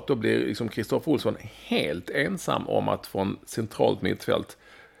menar då att då blir liksom Kristoffer Olsson helt ensam om att från centralt mittfält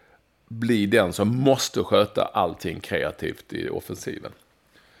bli den som måste sköta allting kreativt i offensiven.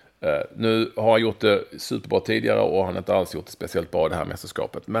 Nu har han gjort det superbra tidigare och han har inte alls gjort det speciellt bra i det här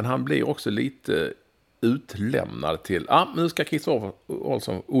mästerskapet. Men han blir också lite utlämnad till nu ska Kristoffer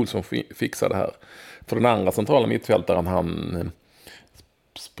Olsson fixa det här. För den andra centrala mittfältaren han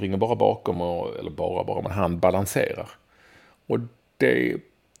springer bara bakom men han balanserar. Och det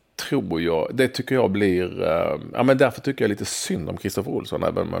tycker jag blir men därför tycker jag lite synd om Kristoffer Olsson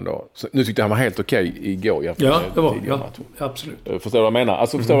även om då. Så, nu tyckte jag han var helt okej igår. Ja, det var absolut. Förstår du vad jag menar?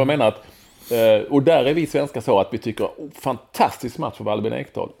 Alltså förstår du vad jag menar att och där är vi svenskar så att vi tycker fantastisk match för Albin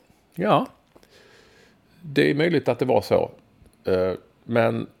Ekdal. Ja. Det är möjligt att det var så.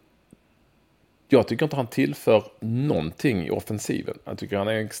 Men jag tycker inte han tillför någonting i offensiven. Jag tycker han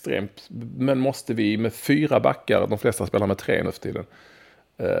är extremt, men måste vi med 4 backar, de flesta spelar med 3 nu för tiden.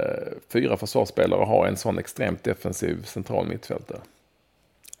 4 försvarsspelare har en sån extremt defensiv central mittfältare.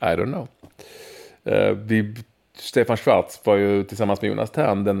 I don't know. Stefan Schwarz var ju tillsammans med Jonas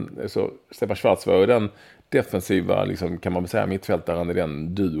Thern Stefan Schwarz var ju den defensiva liksom, kan man väl säga mittfältaren i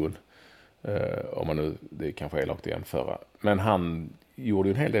den duon. Om man nu, det kanske är långt att jämföra. Men han gjorde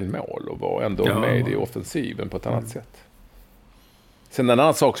ju en hel del mål och var ändå med i offensiven på ett annat sätt. Sen en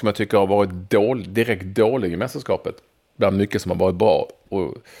annan sak som jag tycker har varit direkt dålig i mästerskapet. Bland mycket som har varit bra.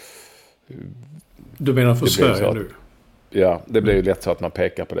 Och du menar för Sverige nu? Ja, det blir ju lätt så att man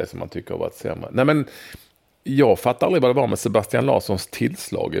pekar på det som man tycker har varit sämre. Nej, men jag fattar aldrig vad det var med Sebastian Larssons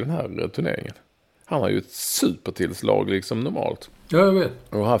tillslag i den här turneringen. Han har ju ett supertillslag liksom normalt. Ja, jag vet.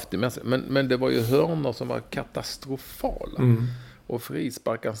 Och haft det men det var ju hörnor som var katastrofala. Och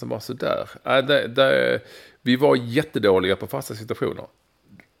frisparkar som var sådär. Vi var jättedåliga på fasta situationer.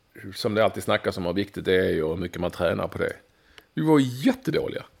 Som det alltid snackas om hur viktigt det är och hur mycket man tränar på det. Vi var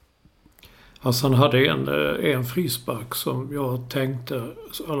jättedåliga. Alltså han hade en frispark som jag tänkte,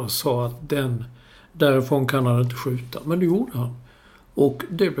 eller sa att därifrån kan han inte skjuta. Men det gjorde han. Och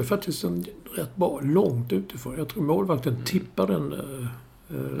det blev faktiskt en rätt bra långt utifrån. Jag tror målvakten tippar den.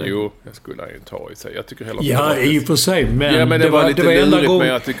 Jo, jag skulle ju ta i sig. Jag tycker hela i och för sig. Men, men det var lite lurigt, men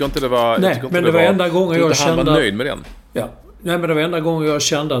jag tycker inte det var... Nej, men det var enda gången jag kände... Han var nöjd med den. Ja. Nej, men det var enda gången jag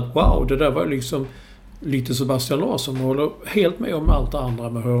kände att wow, det där var liksom lite Sebastian Larsson. Och håller helt med om allt andra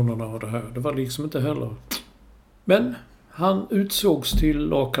med hörnorna och det här. Det var liksom inte heller... Men han utsågs till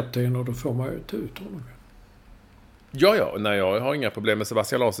lagkapten och då får man ju ta ut honom. Ja. Nej, jag har inga problem med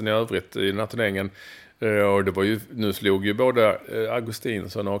Sebastian Larsson i övrigt i den här turneringen. Och det var ju, nu slog ju både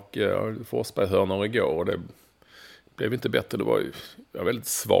Augustinsson och Forsberg hörnor igår och det blev inte bättre. Det var väldigt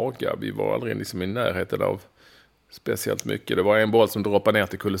svaga. Vi var aldrig liksom i närheten av speciellt mycket. Det var en boll som droppade ner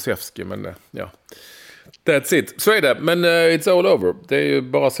till Kulusevski, men ja. That's it. Så är det. Men it's all over. Det är ju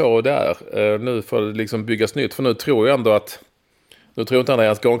bara så det är. Nu får det liksom byggas nytt. För nu tror jag ändå att... Nu tror jag inte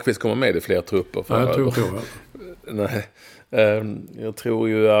Andreas Granqvist kommer med i fler trupper. Nej, jag tror inte det. Nej. Jag tror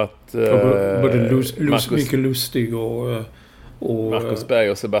ju att... både Mikael Lustig och Marcus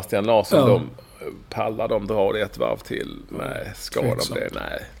Berg och Sebastian Larsson, de pallar de drar det ett varv till. Nej, ska de det?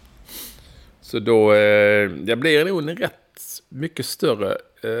 Nej. Så då... jag blir nog en rätt mycket större...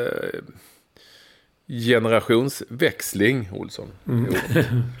 generationsväxling, Olsson.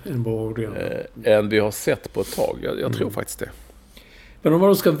 En bra ord, än vi har sett på ett tag. Jag tror faktiskt det. Men om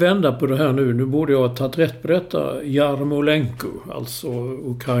man ska vända på det här nu borde jag ha tagit rätt på detta. Jarmolenko, alltså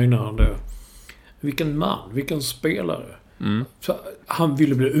ukrainaren där. Vilken man, vilken spelare. Så han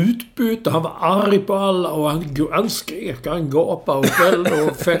ville bli utbytt, han var arg på alla och han skrek, han gapade och skällde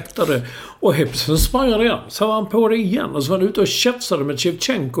och fäktade. Och hepsen sprang han igen. Så var han på det igen. Och så var han ute och käftsade med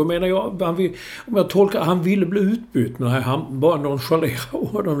Shevchenko. Menar jag, om jag tolkar, han ville bli utbytt. Men han bara nonchalerade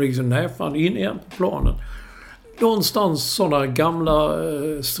honom liksom. Nej, fan, in igen på planen. Någonstans sådana gamla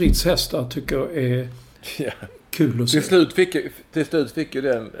stridshästar tycker jag är kul att se. Till slut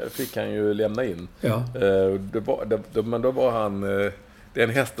fick han ju lämna in. Ja. Men då var han... den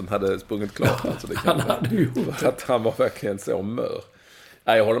hästen hade sprungit klart. Alltså det han hade gjort det. Att han var verkligen så mör.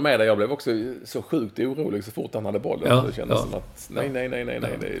 Nej, jag håller med dig. Jag blev också så sjukt orolig så fort han hade bollen. Ja, det kändes som att nej. Nu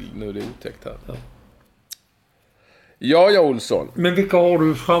är det otäckt här. Ja. Ja, Olsson. Men vilka har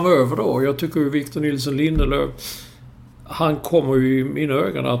du framöver då? Jag tycker ju Victor Nilsson Lindelöf, han kommer ju i mina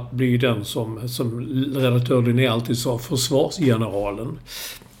ögon att bli den som redaktör Linné alltid sa, försvarsgeneralen.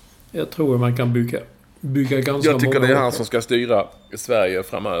 Jag tror man kan bygga ganska många. Jag tycker det är han som ska styra Sverige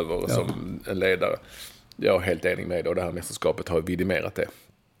framöver som en ledare. Jag är helt enig med det, och det här mästerskapet har vidimerat det.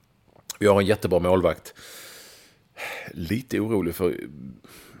 Vi har en jättebra målvakt. Lite orolig för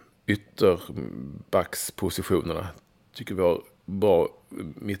ytterbackspositionerna. Tycker vi har bra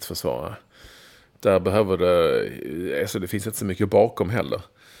mittförsvarare. Där behöver det... Alltså det finns inte så mycket bakom heller.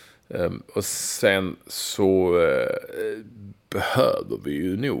 Och sen så behöver vi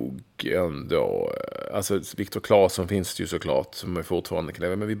ju nog ändå... Alltså Viktor Claesson finns det ju såklart som är fortfarande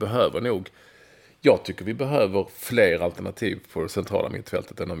kräver. Men vi behöver nog... Jag tycker vi behöver fler alternativ på det centrala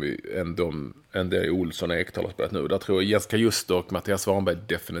mittfältet än det Olsson och Ekdal har spelat nu. Där tror jag Jessica Juster och Mattias Svanberg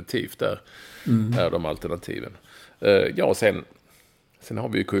definitivt är de alternativen. Ja, sen har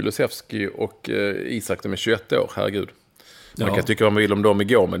vi ju Kulusevski och Isak, de är 21 år, herregud. Man kan tycka vad man vill om dem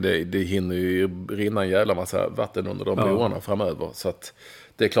igår, men det hinner ju rinna en jävla massa vatten under de broarna framöver. Så att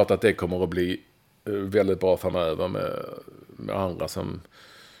det är klart att det kommer att bli väldigt bra framöver med andra som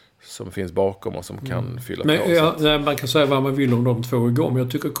finns bakom och som kan fylla på. Man kan säga vad man vill om de två igår, men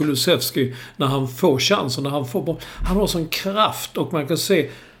jag tycker Kulusevski, när han får chansen, han har sån kraft, och man kan se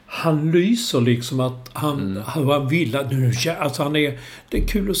han lyser liksom att han vill att alltså det är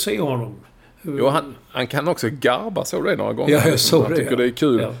kul att se honom. Jo, han kan också garba så det några gånger. Ja, jag såg han tycker det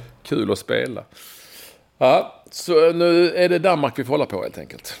är kul att spela. Ja, så nu är det Danmark vi får hålla på helt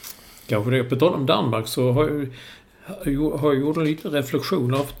enkelt. Kanske det. På tal om Danmark så har jag gjort en liten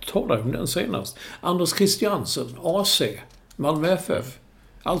reflektion av att tala om den senast. Anders Christiansen, AC, Malmö FF.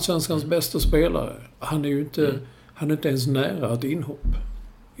 Allsvenskans bästa spelare. Han är ju inte ens nära ett inhopp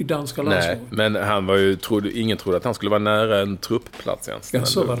i danska landslaget. Nej, men han var ju... ingen trodde att han skulle vara nära en truppplats ens. Ja,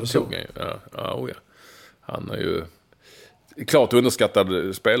 så var det så. Ja. Han är ju... Klart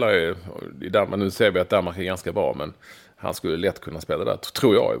underskattad spelare i Danmark. Nu ser vi att Danmark är ganska bra, men han skulle lätt kunna spela där,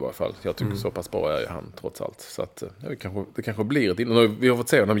 tror jag i varje fall. Jag tycker så pass bra är han trots allt. Så att det kanske blir ett innan. Vi har fått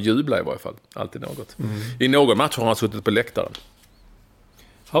se honom jubla i varje fall. Alltid något. I någon match har han suttit på läktaren.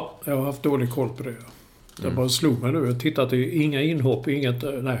 Ja, jag har haft dålig koll på det. Jag bara slog mig nu. Jag har tittat, det är inga inhopp, inget...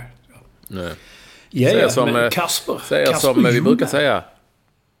 Nej. Men Kasper. Säger som vi brukar säga.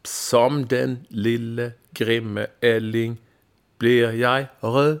 Som den lille grimme älling blir jag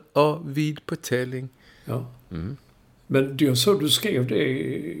röd och vid på tälling. Ja. Men jag såg du skrev det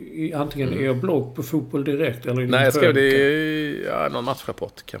i antingen er blogg på Fotboll Direkt eller i Nej, jag skrev det i någon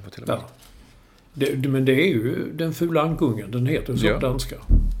matchrapport kanske till och med. Ja. Men det är ju den fula ankungen, den heter så danska.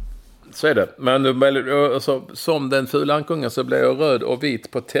 Så är det. Men alltså, som den fula ankungen så blir jag röd och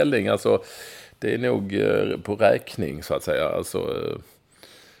vit på tälling. Alltså, det är nog på räkning så att säga. Alltså,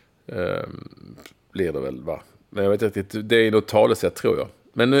 blir det väl, va? Men jag vet inte, det är nog talesätt tror jag.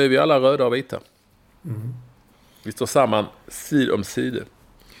 Men nu är vi alla röda och vita. Vi står samman sid om sida.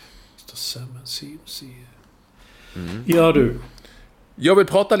 Ja du. Jag vill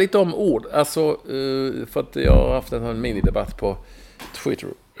prata lite om ord. Alltså, för att jag har haft en minidebatt på Twitter.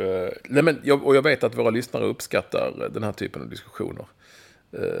 Och jag vet att våra lyssnare uppskattar den här typen av diskussioner.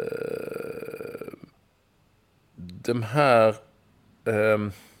 de här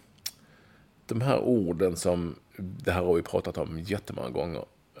orden som, det här har vi pratat om jättemånga gånger,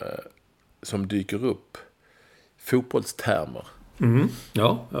 som dyker upp, fotbollstermer.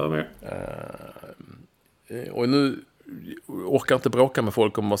 Ja, jag är med. Och nu orkar inte bråka med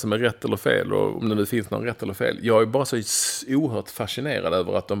folk om vad som är rätt eller fel, och om det nu finns någon rätt eller fel. Jag är bara så oerhört fascinerad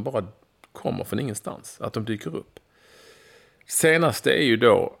över att de bara kommer från ingenstans, att de dyker upp. Senaste är ju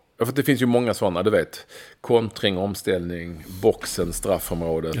då, för det finns ju många sådana, du vet, kontring, omställning, boxen,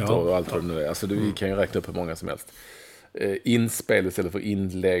 straffområdet och allt vad det nu är. Alltså vi kan ju räkna upp hur många som helst. Inspel istället för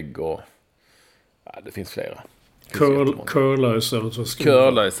inlägg, och det finns flera. Curla istället för skruva.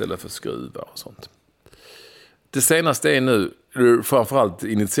 Curla istället för skruva och sånt. Det senaste är nu framförallt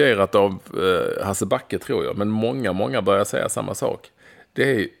initierat av Hasse Backe, tror jag. Men många börjar säga samma sak.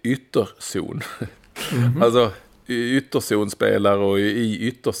 Det är ytterzon. Alltså ytterzonspelare och i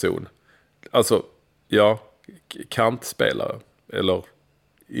ytterzon. Alltså, kantspelare. Eller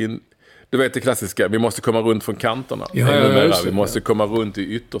du vet det klassiska, vi måste komma runt från kanterna. Vi måste komma runt i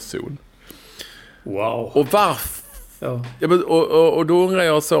ytterzon. Wow. Och varför? Ja. Och då undrar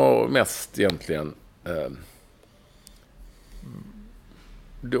jag så mest egentligen.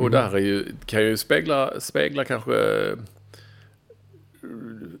 Och där är ju, kan ju spegla kanske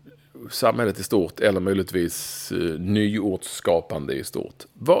samhället i stort, eller möjligtvis nyordsskapande i stort.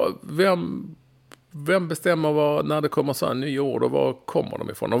 Vem bestämmer när det kommer så här nya ord, och var kommer de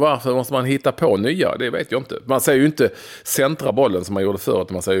ifrån? Och varför måste man hitta på nya? Det vet jag inte. Man säger ju inte centra bollen som man gjorde förut,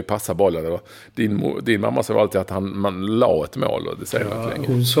 man säger ju passa bollen. Eller din mamma sa alltid att man la ett mål, och det säger man inte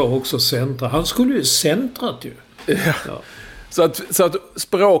längre. Hon sa också centra. Han skulle ju centrat ju. Ja. Så att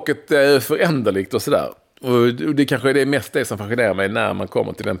språket är föränderligt och sådär. Och det kanske är det mest det som fascinerar mig när man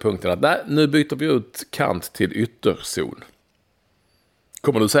kommer till den punkten att nu byter vi ut kant till ytterzon.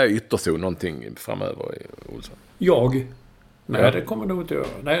 Kommer du säga ytterzon någonting framöver, Olsson? Jag? Nej, det kommer nog inte göra.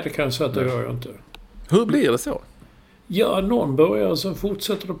 Nej, det kan jag säga att det gör jag inte. Hur blir det så? Ja, någon börjar, sen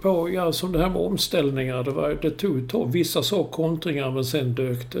fortsätter det på. Som det här med omställningar. Det tog ett tag. Vissa sa kontringar, men sen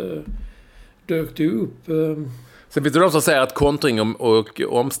dök det upp. Sen finns det de som säger att kontring och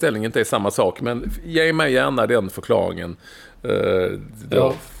omställning inte är samma sak. Men ge mig gärna den förklaringen.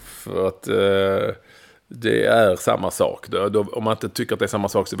 För att det är samma sak. Om man inte tycker att det är samma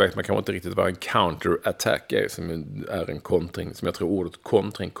sak, så vet man kanske inte riktigt vad en counter-attack är. Som är en kontring. Som jag tror ordet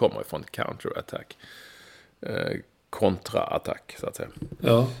kontring kommer ifrån. Counter-attack. Kontra-attack, så att säga.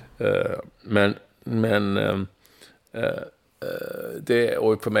 Ja. Det,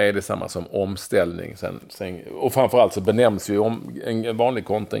 och för mig är det samma som omställning. Sen, och framförallt så benämns ju en vanlig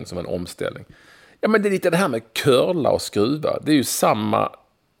kontring som en omställning. Ja, men det är lite det här med curla och skruva. Det är ju samma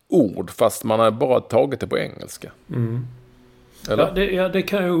ord, fast man har bara tagit det på engelska. Eller? Det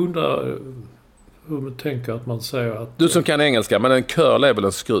kan jag undra hur man tänker att man säger att... Du som kan engelska, men en curl är väl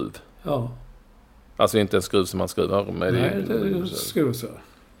en skruv? Ja. Alltså inte en skruv som man skruvar med. Nej, det är skruv så.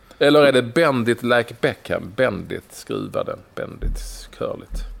 Eller är det bend it like Beckham? Bend it, skruva den. Bend it, curl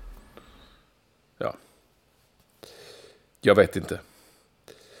it. Ja. Jag vet inte.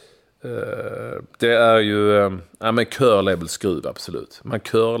 Det är ju... men curl är väl skruv, absolut. Man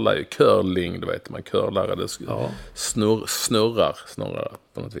curlar ju. Curling, du vet. Man curlar eller snurrar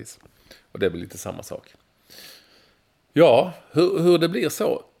på något vis. Och det är väl lite samma sak. Ja, hur det blir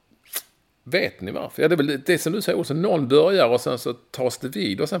så... Vet ni varför? Ja, det är väl det som du säger också. Någon börjar och sen så tas det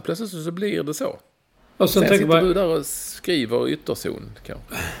vid. Och sen plötsligt så blir det så. Och sen sitter du där och skriver ytterzon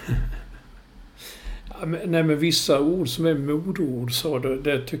kanske. Men vissa ord som är modord så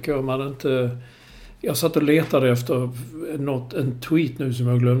det tycker jag man inte... Jag satt och letade efter en tweet nu som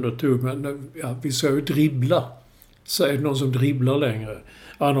jag glömde att ta upp. Men vi ska ju dribbla. Så är det någon som dribblar längre.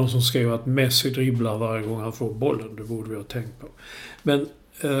 Ja, någon som skriver att Messi dribblar varje gång han får bollen. Det borde vi ha tänkt på. Men...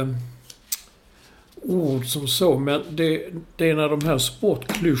 ord som så, men det är när de här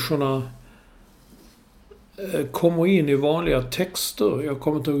sportklyschorna kommer in i vanliga texter. Jag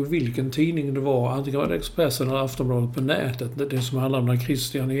kommer inte ihåg vilken tidning det var, antingen var det Expressen eller Aftonbladet på nätet, det som handlar om när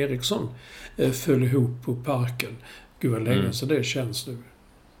Christian Eriksson föll ihop på Parken. Gud vad länge så det känns nu.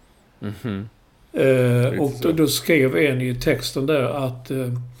 Och då skrev en i texten där att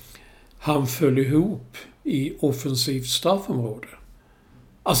han föll ihop i offensivt straffområde.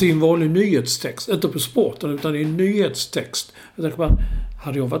 Alltså i en vanlig nyhetstext. Inte på sporten, utan i en nyhetstext. Jag tänker bara,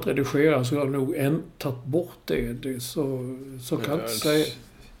 hade jag varit redigerad så hade jag nog tagit bort det. Så kan jag inte säga.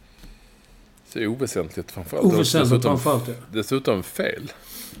 Det är oväsentligt framförallt. Dessutom fel.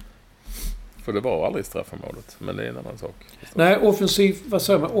 För det var aldrig straffområdet. Men det är en annan sak. Nej,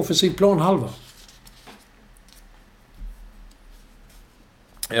 offensiv planhalva.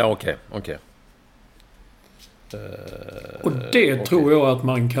 Ja, okej. Och det tror jag att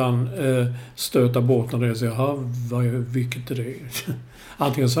man kan stöta bort när det säger, vilket är det?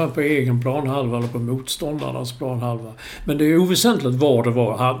 Antingen så här på egen planhalva eller på motståndarnas planhalva. Men det är oväsentligt vad det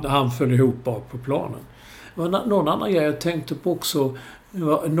var. Han föll ihop bak på planen. Men någon annan grej jag tänkte på också,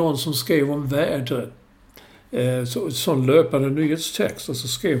 var någon som skrev om vädret. Sån löpande nyhetstext. Och så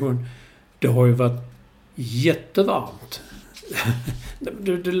skrev hon, det har ju varit jättevarmt.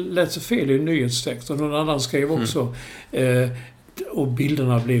 Det lät så fel i nyhetstext. Och någon annan skrev också, och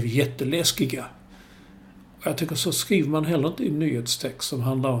bilderna blev jätteläskiga. Jag tycker så skriver man heller inte i nyhetstext som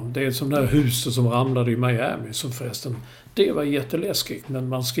handlar om... Det är som det här huset som ramlade i Miami, som förresten... Det var jätteläskigt, men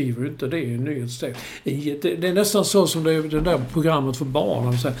man skriver ju inte det i nyhetstext. Det är nästan så som det där programmet för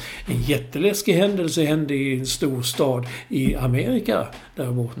barnen. En jätteläskig händelse hände i en stor stad i Amerika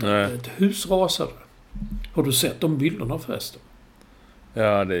där borta. Nej. Ett hus rasade. Har du sett de bilderna förresten?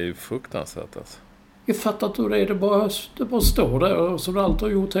 Ja, det är ju fruktansvärt alltså. Jag fattar inte hur det är. Det bara står där och som det alltid har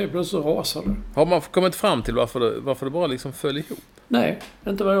gjort helt plötsligt så rasar det. Har man kommit fram till varför det bara liksom föll ihop? Nej,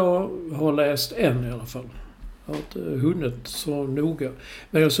 inte vad jag har läst än i alla fall. Jag har inte hunnit så noga.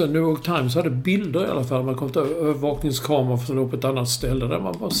 Men jag såg New York Times hade bilder i alla fall. Man kom till övervakningskamera från upp ett annat ställe där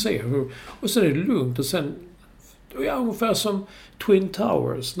man bara ser hur... Och sen är det lugnt och sen... Ja, ungefär som Twin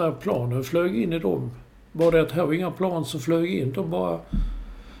Towers när planen flög in i dem. Bara det att här var inga plan som flög in. De bara...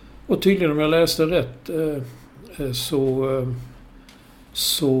 Och tydligen om jag läste rätt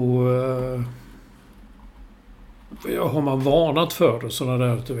har man varnat för det. Sådana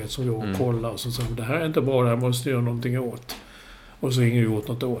där du vet, som går och kollar. Och så säger det här är inte bra, det här måste göra någonting åt. Och så har ingen gjort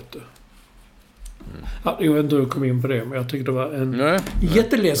något åt det. Ja, jag vet inte hur jag kom in på det, men jag tyckte det var en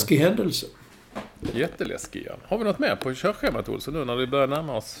jätteläskig händelse. Jätteläskig, ja. Har vi något mer på körschemat, Olsson, nu när vi börjar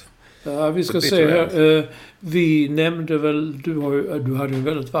närma oss? Ja, vi ska se här. Vi nämnde väl, du hade en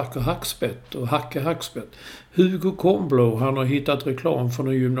väldigt vacker hackspett och hackspett. Hugo Komblå, han har hittat reklam från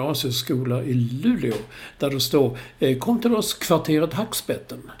en gymnasieskola i Luleå där det står, kom till oss, kvarteret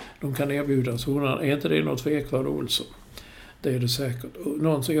Hackspetten. De kan erbjudas. Är inte det något för Ekvard Olsson? Det är det säkert.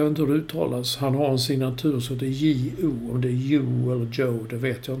 Någon som jag vet inte hur det uttalas. Han har en signatur så det är J.O. Om det är Jo eller Joe, det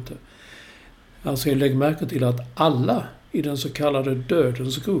vet jag inte. Alltså jag lägger märke till att alla i den så kallade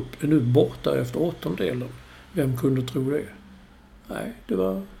dödens grupp är nu borta efter 8:e. Vem kunde tro det? Nej, det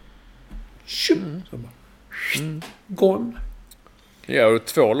var... Gone. Ja, och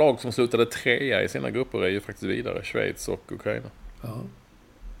 2 lag som slutade 3 i sina grupper är ju faktiskt vidare. Schweiz och Ukraina.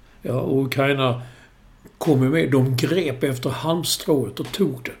 Ja, och Ukraina kom med. De grep efter halmstrået och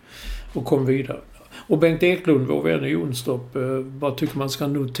tog det. Och kom vidare. Och Bengt Eklund, vår vän i Jonstorp, bara tycker man ska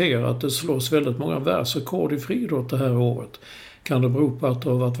notera att det slås väldigt många världsrekord i friidrott det här året. Kan det bero på att det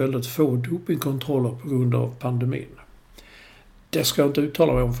har varit väldigt få dopingkontroller på grund av pandemin. Det ska jag inte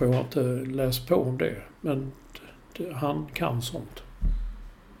uttala mig om för jag har inte läst på om det. Men han kan sånt.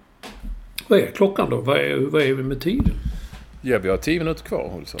 Vad är klockan då? Vad är vi med tiden? Ja, vi har 10 minuter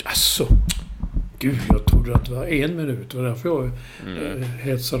kvar, Olsson. Asså. Gud, jag trodde att det var 1 minut. Det var därför jag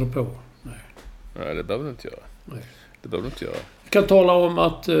hetsade på. Nej, det behöver du inte göra. Nej. Det behöver du inte göra. Jag kan tala om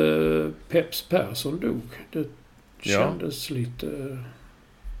att Peps Persson dog. Det kändes lite...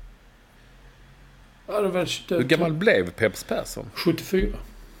 Hur gammal blev Peps Persson? 74.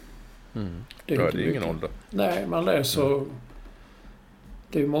 Det är ingen ålder. Nej, man läser...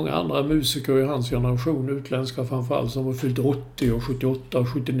 Det är många andra musiker i hans generation, utländska framförallt, som har fyllt 80 och 78 och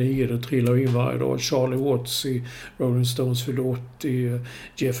 79. Det trillar in varje dag. Charlie Watts i Rolling Stones fyllde 80.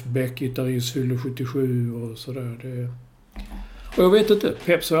 Jeff Beck, gitarrist, fyllde 77 och sådär. Och jag vet inte,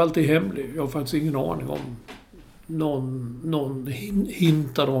 Peps är alltid hemlig. Jag har faktiskt ingen aning om... Någon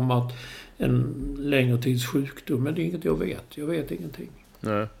hintade om att en längre tids sjukdom, men det är inget jag vet. Jag vet ingenting.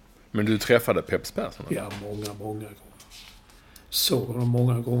 Nej. Men du träffade Peps Persson? Ja, många gånger. Såg honom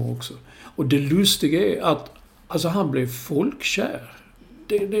många gånger också. Och det lustiga är att alltså han blev folkkär.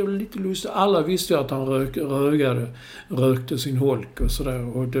 Det är lite lustigt. Alla visste ju att han rökte sin holk och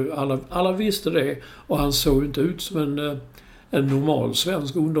sådär. Och alla visste det. Och han såg inte ut som en normal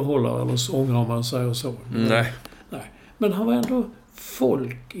svensk underhållare eller sångare om man säger så. Nej. Men han var ändå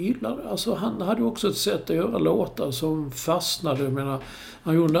folk gillade. Alltså han hade också ett sätt att göra låtar som fastnade. Jag menar,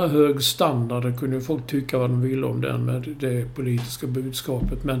 han gjorde den här hög standard. Det kunde ju folk tycka vad de ville om den med det politiska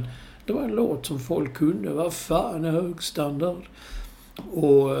budskapet. Men det var en låt som folk kunde. Vad fan är hög standard?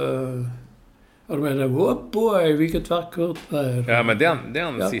 Och de menade, oh boy, vilket vackert väder. Ja, men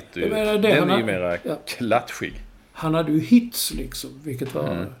den sitter ju. Den är ju mera klatschig. Han hade ju hits liksom, vilket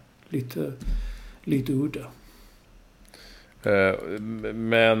var lite udda.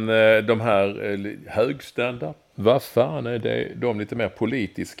 Men de här högstandard, vad fan är det? De lite mer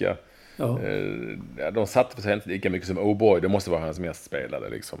politiska Ja. De satte för sig inte lika mycket som Oh Boy. Det måste vara hans mest spelade.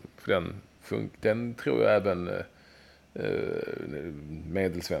 Liksom. För den tror jag även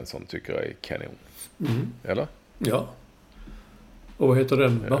Medelsvensson tycker är kanon. Eller? Ja. Och vad heter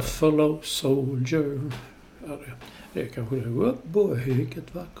den? Buffalo Soldier. Ja, det är kanske det. Oh boy,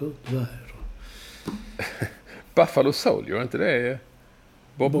 vilket vackert väder. Buffalo Soldier, är inte det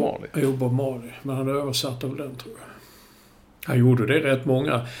Bob Marley? Jo, Bob Marley. Men han översatte av den, tror jag. Han gjorde det rätt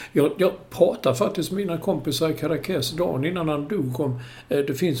många. Jag pratade faktiskt med mina kompisar i Caracas dagen innan han dog om...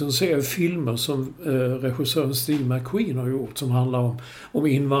 Det finns en serie filmer som regissören Steve McQueen har gjort som handlar om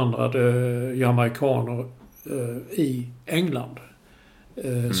invandrade jamaikaner i England.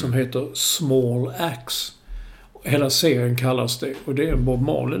 Som heter Small Axe. Hela serien kallas det. Och det är en Bob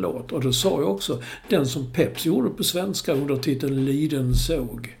Marley-låt. Och det sa jag också. Den som Peps gjorde på svenska under titeln Liden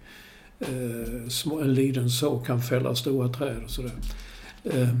såg. En liden såg kan fälla stora träd och sådär.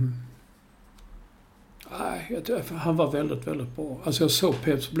 Han var väldigt, väldigt bra. Alltså jag såg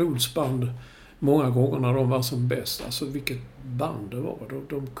Peps blodsband många gånger när de var som bäst. Alltså vilket band det var.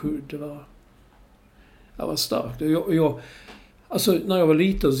 Det var starkt. Alltså när jag var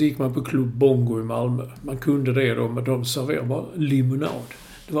liten så gick man på Club Bongo i Malmö. Man kunde det då, men de serverade bara limonad.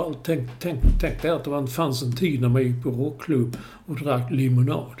 Det var, tänk att det fanns en tid när man gick på rockklubb och drack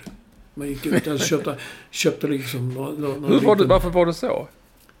limonad. Man gick ut och köpte liksom... Varför var det så?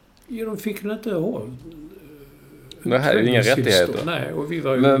 Ja, de fick inte ha... Det här är inga rättigheter. Nej, och vi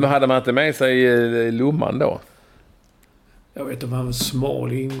var ju... Men hade man inte med sig lomman då? Jag vet, det var en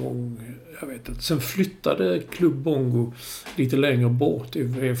smal ingång. Jag vet inte. Sen flyttade Club Bongo lite längre bort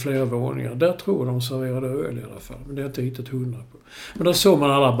i flera våningar. Där tror jag de serverade öl i alla fall. Men det har jag inte hittat 100 på. Men där såg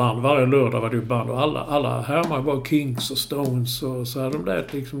man alla band. Varje lördag var det ju band. Och alla härmar var Kings och Stones och så här. De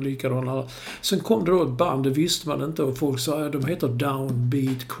lät liksom likadana. Sen kom det då ett band, det visste man inte. Och folk sa att de heter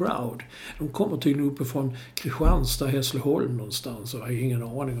Downbeat Crowd. De kommer tydligen uppifrån Kristianstad, Hässleholm någonstans. Och jag har ingen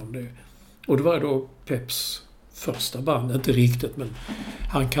aning om det. Och det var då Peps första band, inte riktigt, men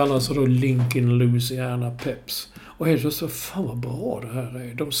han kallar sig då Lincoln Louisiana Peps. Och helt plötsligt, fan vad bra det här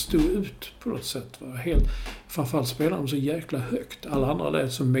är. De stod ut på något sätt. Framförallt spelade de så jäkla högt. Alla andra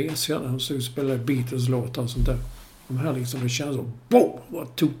lät så mesiga när de stod och spelade Beatles-låtar och sånt där. De här liksom, det kändes så, boom!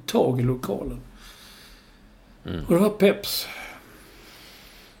 Och tog tag i lokalen. Och det var Peps.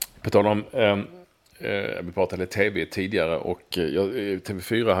 På tal om, vi pratade tv tidigare och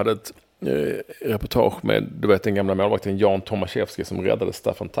TV4 hade ett reportage med, du vet, den gamla målvakten Jan Tomaszewski som räddade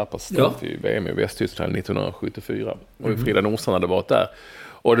Staffan Tappas start i VM i Västtyskland 1974. Och Frida Nordstrand hade varit där.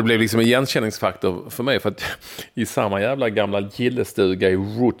 Och det blev liksom en igenkänningsfaktor för mig, för att i samma jävla gamla gillestuga i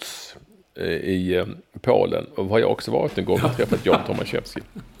Rutz i Polen har jag också varit en gång och träffat Jan Tomaszewski.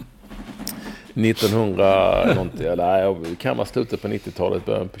 1900 någonting, eller kan vara slutet på 90-talet,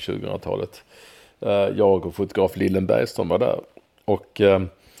 början på 2000-talet. Jag och fotograf Lillen Bergström var där. Och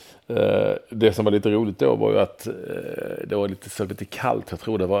det som var lite roligt då var ju att det var lite kallt. Jag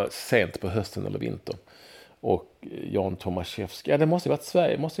tror det var sent på hösten eller vinter. Och Jan Tomaszewski, det måste ju varit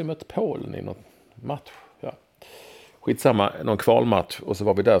Sverige, måste ju mött Polen i någon match. Ja. Skitsamma, någon kvalmatch. Och så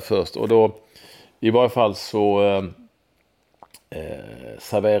var vi där först. Och då, i varje fall så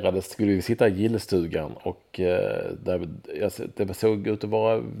skulle vi sitta i gillestugan. Och det såg ut att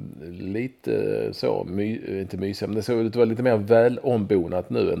vara lite så, inte mysigt, men det såg ut att vara lite mer väl ombonat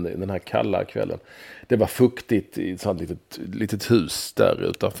nu än den här kalla kvällen. Det var fuktigt i ett sånt litet hus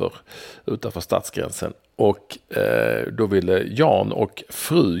där utanför stadsgränsen. Och då ville Jan och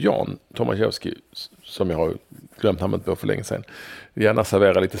fru Jan Tomaszewski, som jag har glömt namnet på för länge sedan, gärna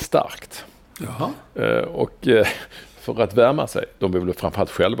servera lite starkt. Jaha. Och för att värma sig. De vill framförallt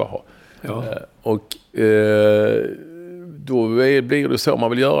själva ha. Ja. Och då blir det så man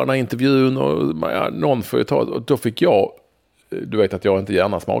vill göra den här intervjun och någon får ju ta. Och då fick jag, du vet att jag inte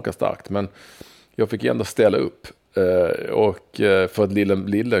gärna smakar starkt, men jag fick ändå ställa upp. Och för att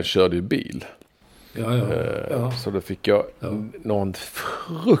Lillen körde ju bil. Ja. Så då fick jag någon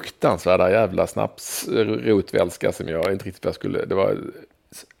fruktansvärda jävla snapsrotvälska som jag inte riktigt skulle. Det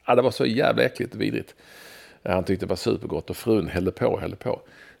var så jävla äckligt och vidrigt. Han tyckte det var supergott och frun hällde på.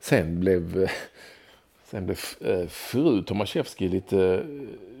 Sen blev fru Tomaszewski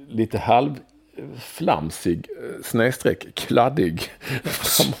lite halvflamsig, kladdig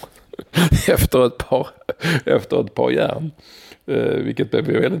efter ett par järn. Vilket blev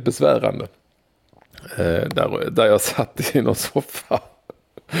väldigt besvärande. Där jag satt i någon soffa.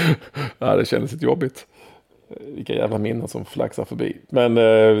 Det kändes lite jobbigt. Vilka jävla minnen som flaxar förbi. Men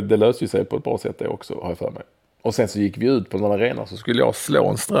det löser ju sig på ett bra sätt det också, har jag för mig. Och sen så gick vi ut på någon arena, så skulle jag slå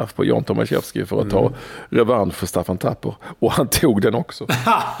en straff på Jon Tomaszewski för att ta revansch för Staffan Tapper. Och han tog den också.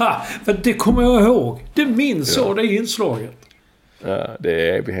 För det kommer jag ihåg. Det minns jag, det inslaget. Ja, det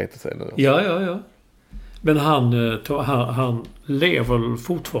är evigheter sen nu. Ja. Men han lever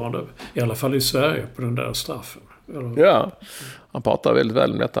fortfarande, i alla fall i Sverige, på den där straffen. Eller? Ja, han pratar väldigt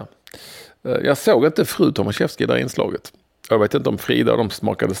väl om detta. Jag såg inte fru Tomaszewski i det inslaget. Jag vet inte om Frida och de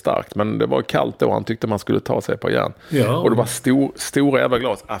smakade starkt, men det var kallt då. Han tyckte man skulle ta sig på järn. Ja. Och det var stora jävla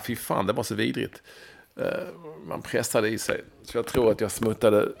glas. Fy fan, det var så vidrigt. Man pressade i sig. Så jag tror att jag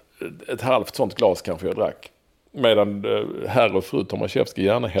smuttade ett halvt sånt glas kanske jag drack. Medan herr och fru Tomaszewski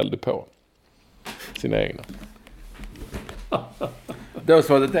gärna hällde på sina egna.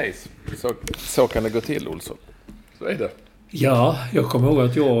 Those were the days. Så kan det gå till, Olsson. Så är det. Ja, jag kommer ihåg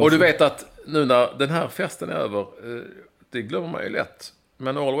att jag... Och du vet att nu när den här festen är över, det glömmer man ju lätt.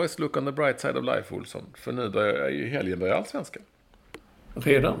 Men always look on the bright side of life, Olsson. För nu är ju helgen börjar allsvenskan.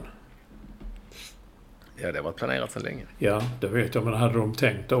 Redan? Ja, det var planerat sedan länge. Ja, det vet jag. Men hade de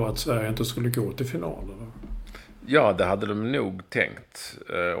tänkt då att Sverige inte skulle gå till finalen? Ja, det hade de nog tänkt.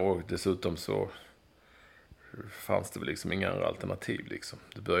 Och dessutom så fanns det väl liksom inga andra alternativ liksom.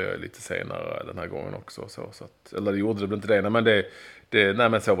 Det började lite senare den här gången också. Så att, eller det gjorde det väl inte det. Men nej,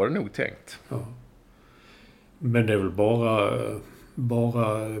 men så var det nog tänkt. Ja. Men det är väl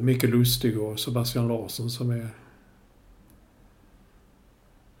bara Micke Lustig och Sebastian Larsson som är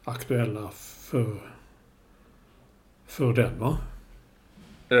aktuella för den, va?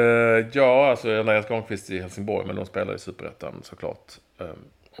 Ja, alltså Andreas Granqvist i Helsingborg, men de spelar i Superettan såklart.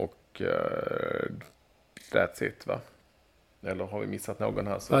 Och that's it, va? Eller har vi missat någon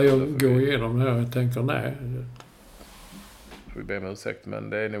här? Så ja, jag går igenom det här och tänker nej. Får vi be om ursäkt, men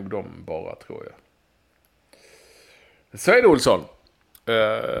det är nog de bara, tror jag. Så är det, Olsson.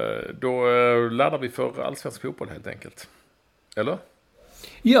 Då laddar vi för allsvensk fotboll helt enkelt. Eller?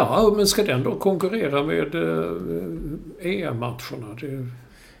 Ja, men ska den då konkurrera med EM-matcherna?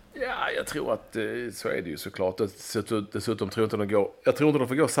 Ja, jag tror att så är det ju såklart. Dessutom tror jag inte de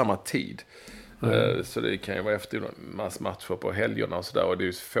får gå samma tid. Så det kan ju vara efter matcher på helgerna och sådär. Och det är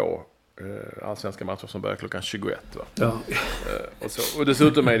ju få allsvenska matcher som börjar klockan 21. Va? Ja. Och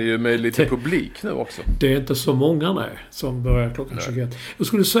dessutom är det ju med lite publik nu också. Det är inte så många som börjar klockan 21. Jag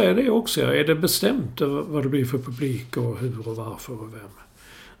skulle säga det också. Är det bestämt vad det blir för publik och hur och varför och vem?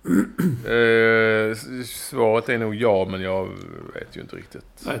 Svaret är nog ja, men jag vet ju inte riktigt.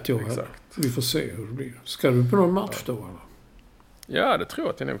 Nej, exakt. Vi får se hur det blir. Ska du på någon match då? Eller? Ja, det tror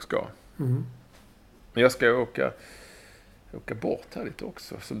jag att jag nog ska. Men jag ska åka bort här lite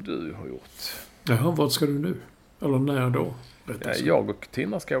också, som du har gjort. Jaha, vad ska du nu? Eller när då? Ja, jag och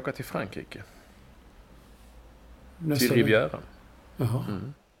Tina ska åka till Frankrike. Till Rivieran. Jaha.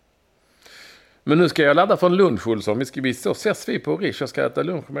 Men nu ska jag ladda för en lunch, Olsson. Så ses vi på Rish. Jag ska äta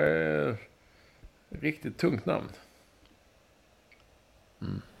lunch med riktigt tungt namn.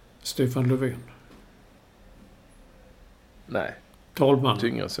 Stefan Löfven. Nej. Talman.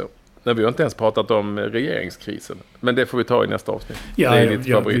 Tyngre så. Nej, vi har inte ens pratat om regeringskrisen. Men det får vi ta i nästa avsnitt. Ja, det är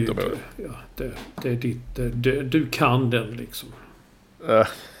ditt favoritområde. Det är ditt. Du kan den liksom.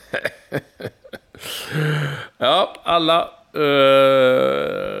 Ja, alla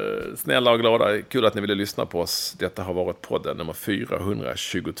snälla och glada. Kul att ni ville lyssna på oss. Detta har varit podden nummer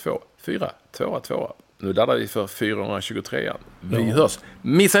 422. 422. Nu laddar vi för 423. Vi hörs.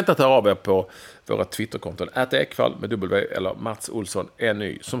 Missa inte att höra av er på våra Twitterkonton. @ekvall med W eller Mats Olsson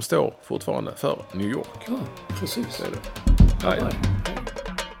NY som står fortfarande för New York. Ja, precis. Så är det. Hej.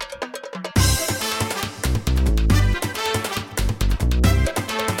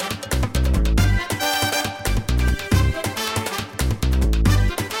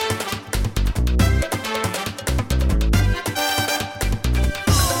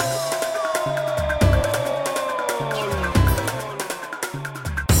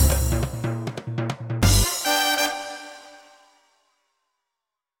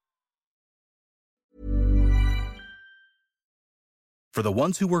 For the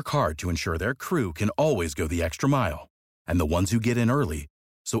ones who work hard to ensure their crew can always go the extra mile, and the ones who get in early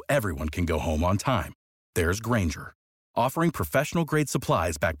so everyone can go home on time, there's Grainger, offering professional-grade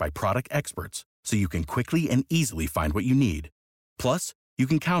supplies backed by product experts so you can quickly and easily find what you need. Plus, you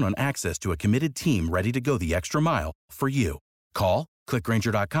can count on access to a committed team ready to go the extra mile for you. Call, click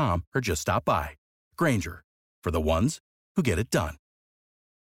Grainger.com, or just stop by. Grainger, for the ones who get it done.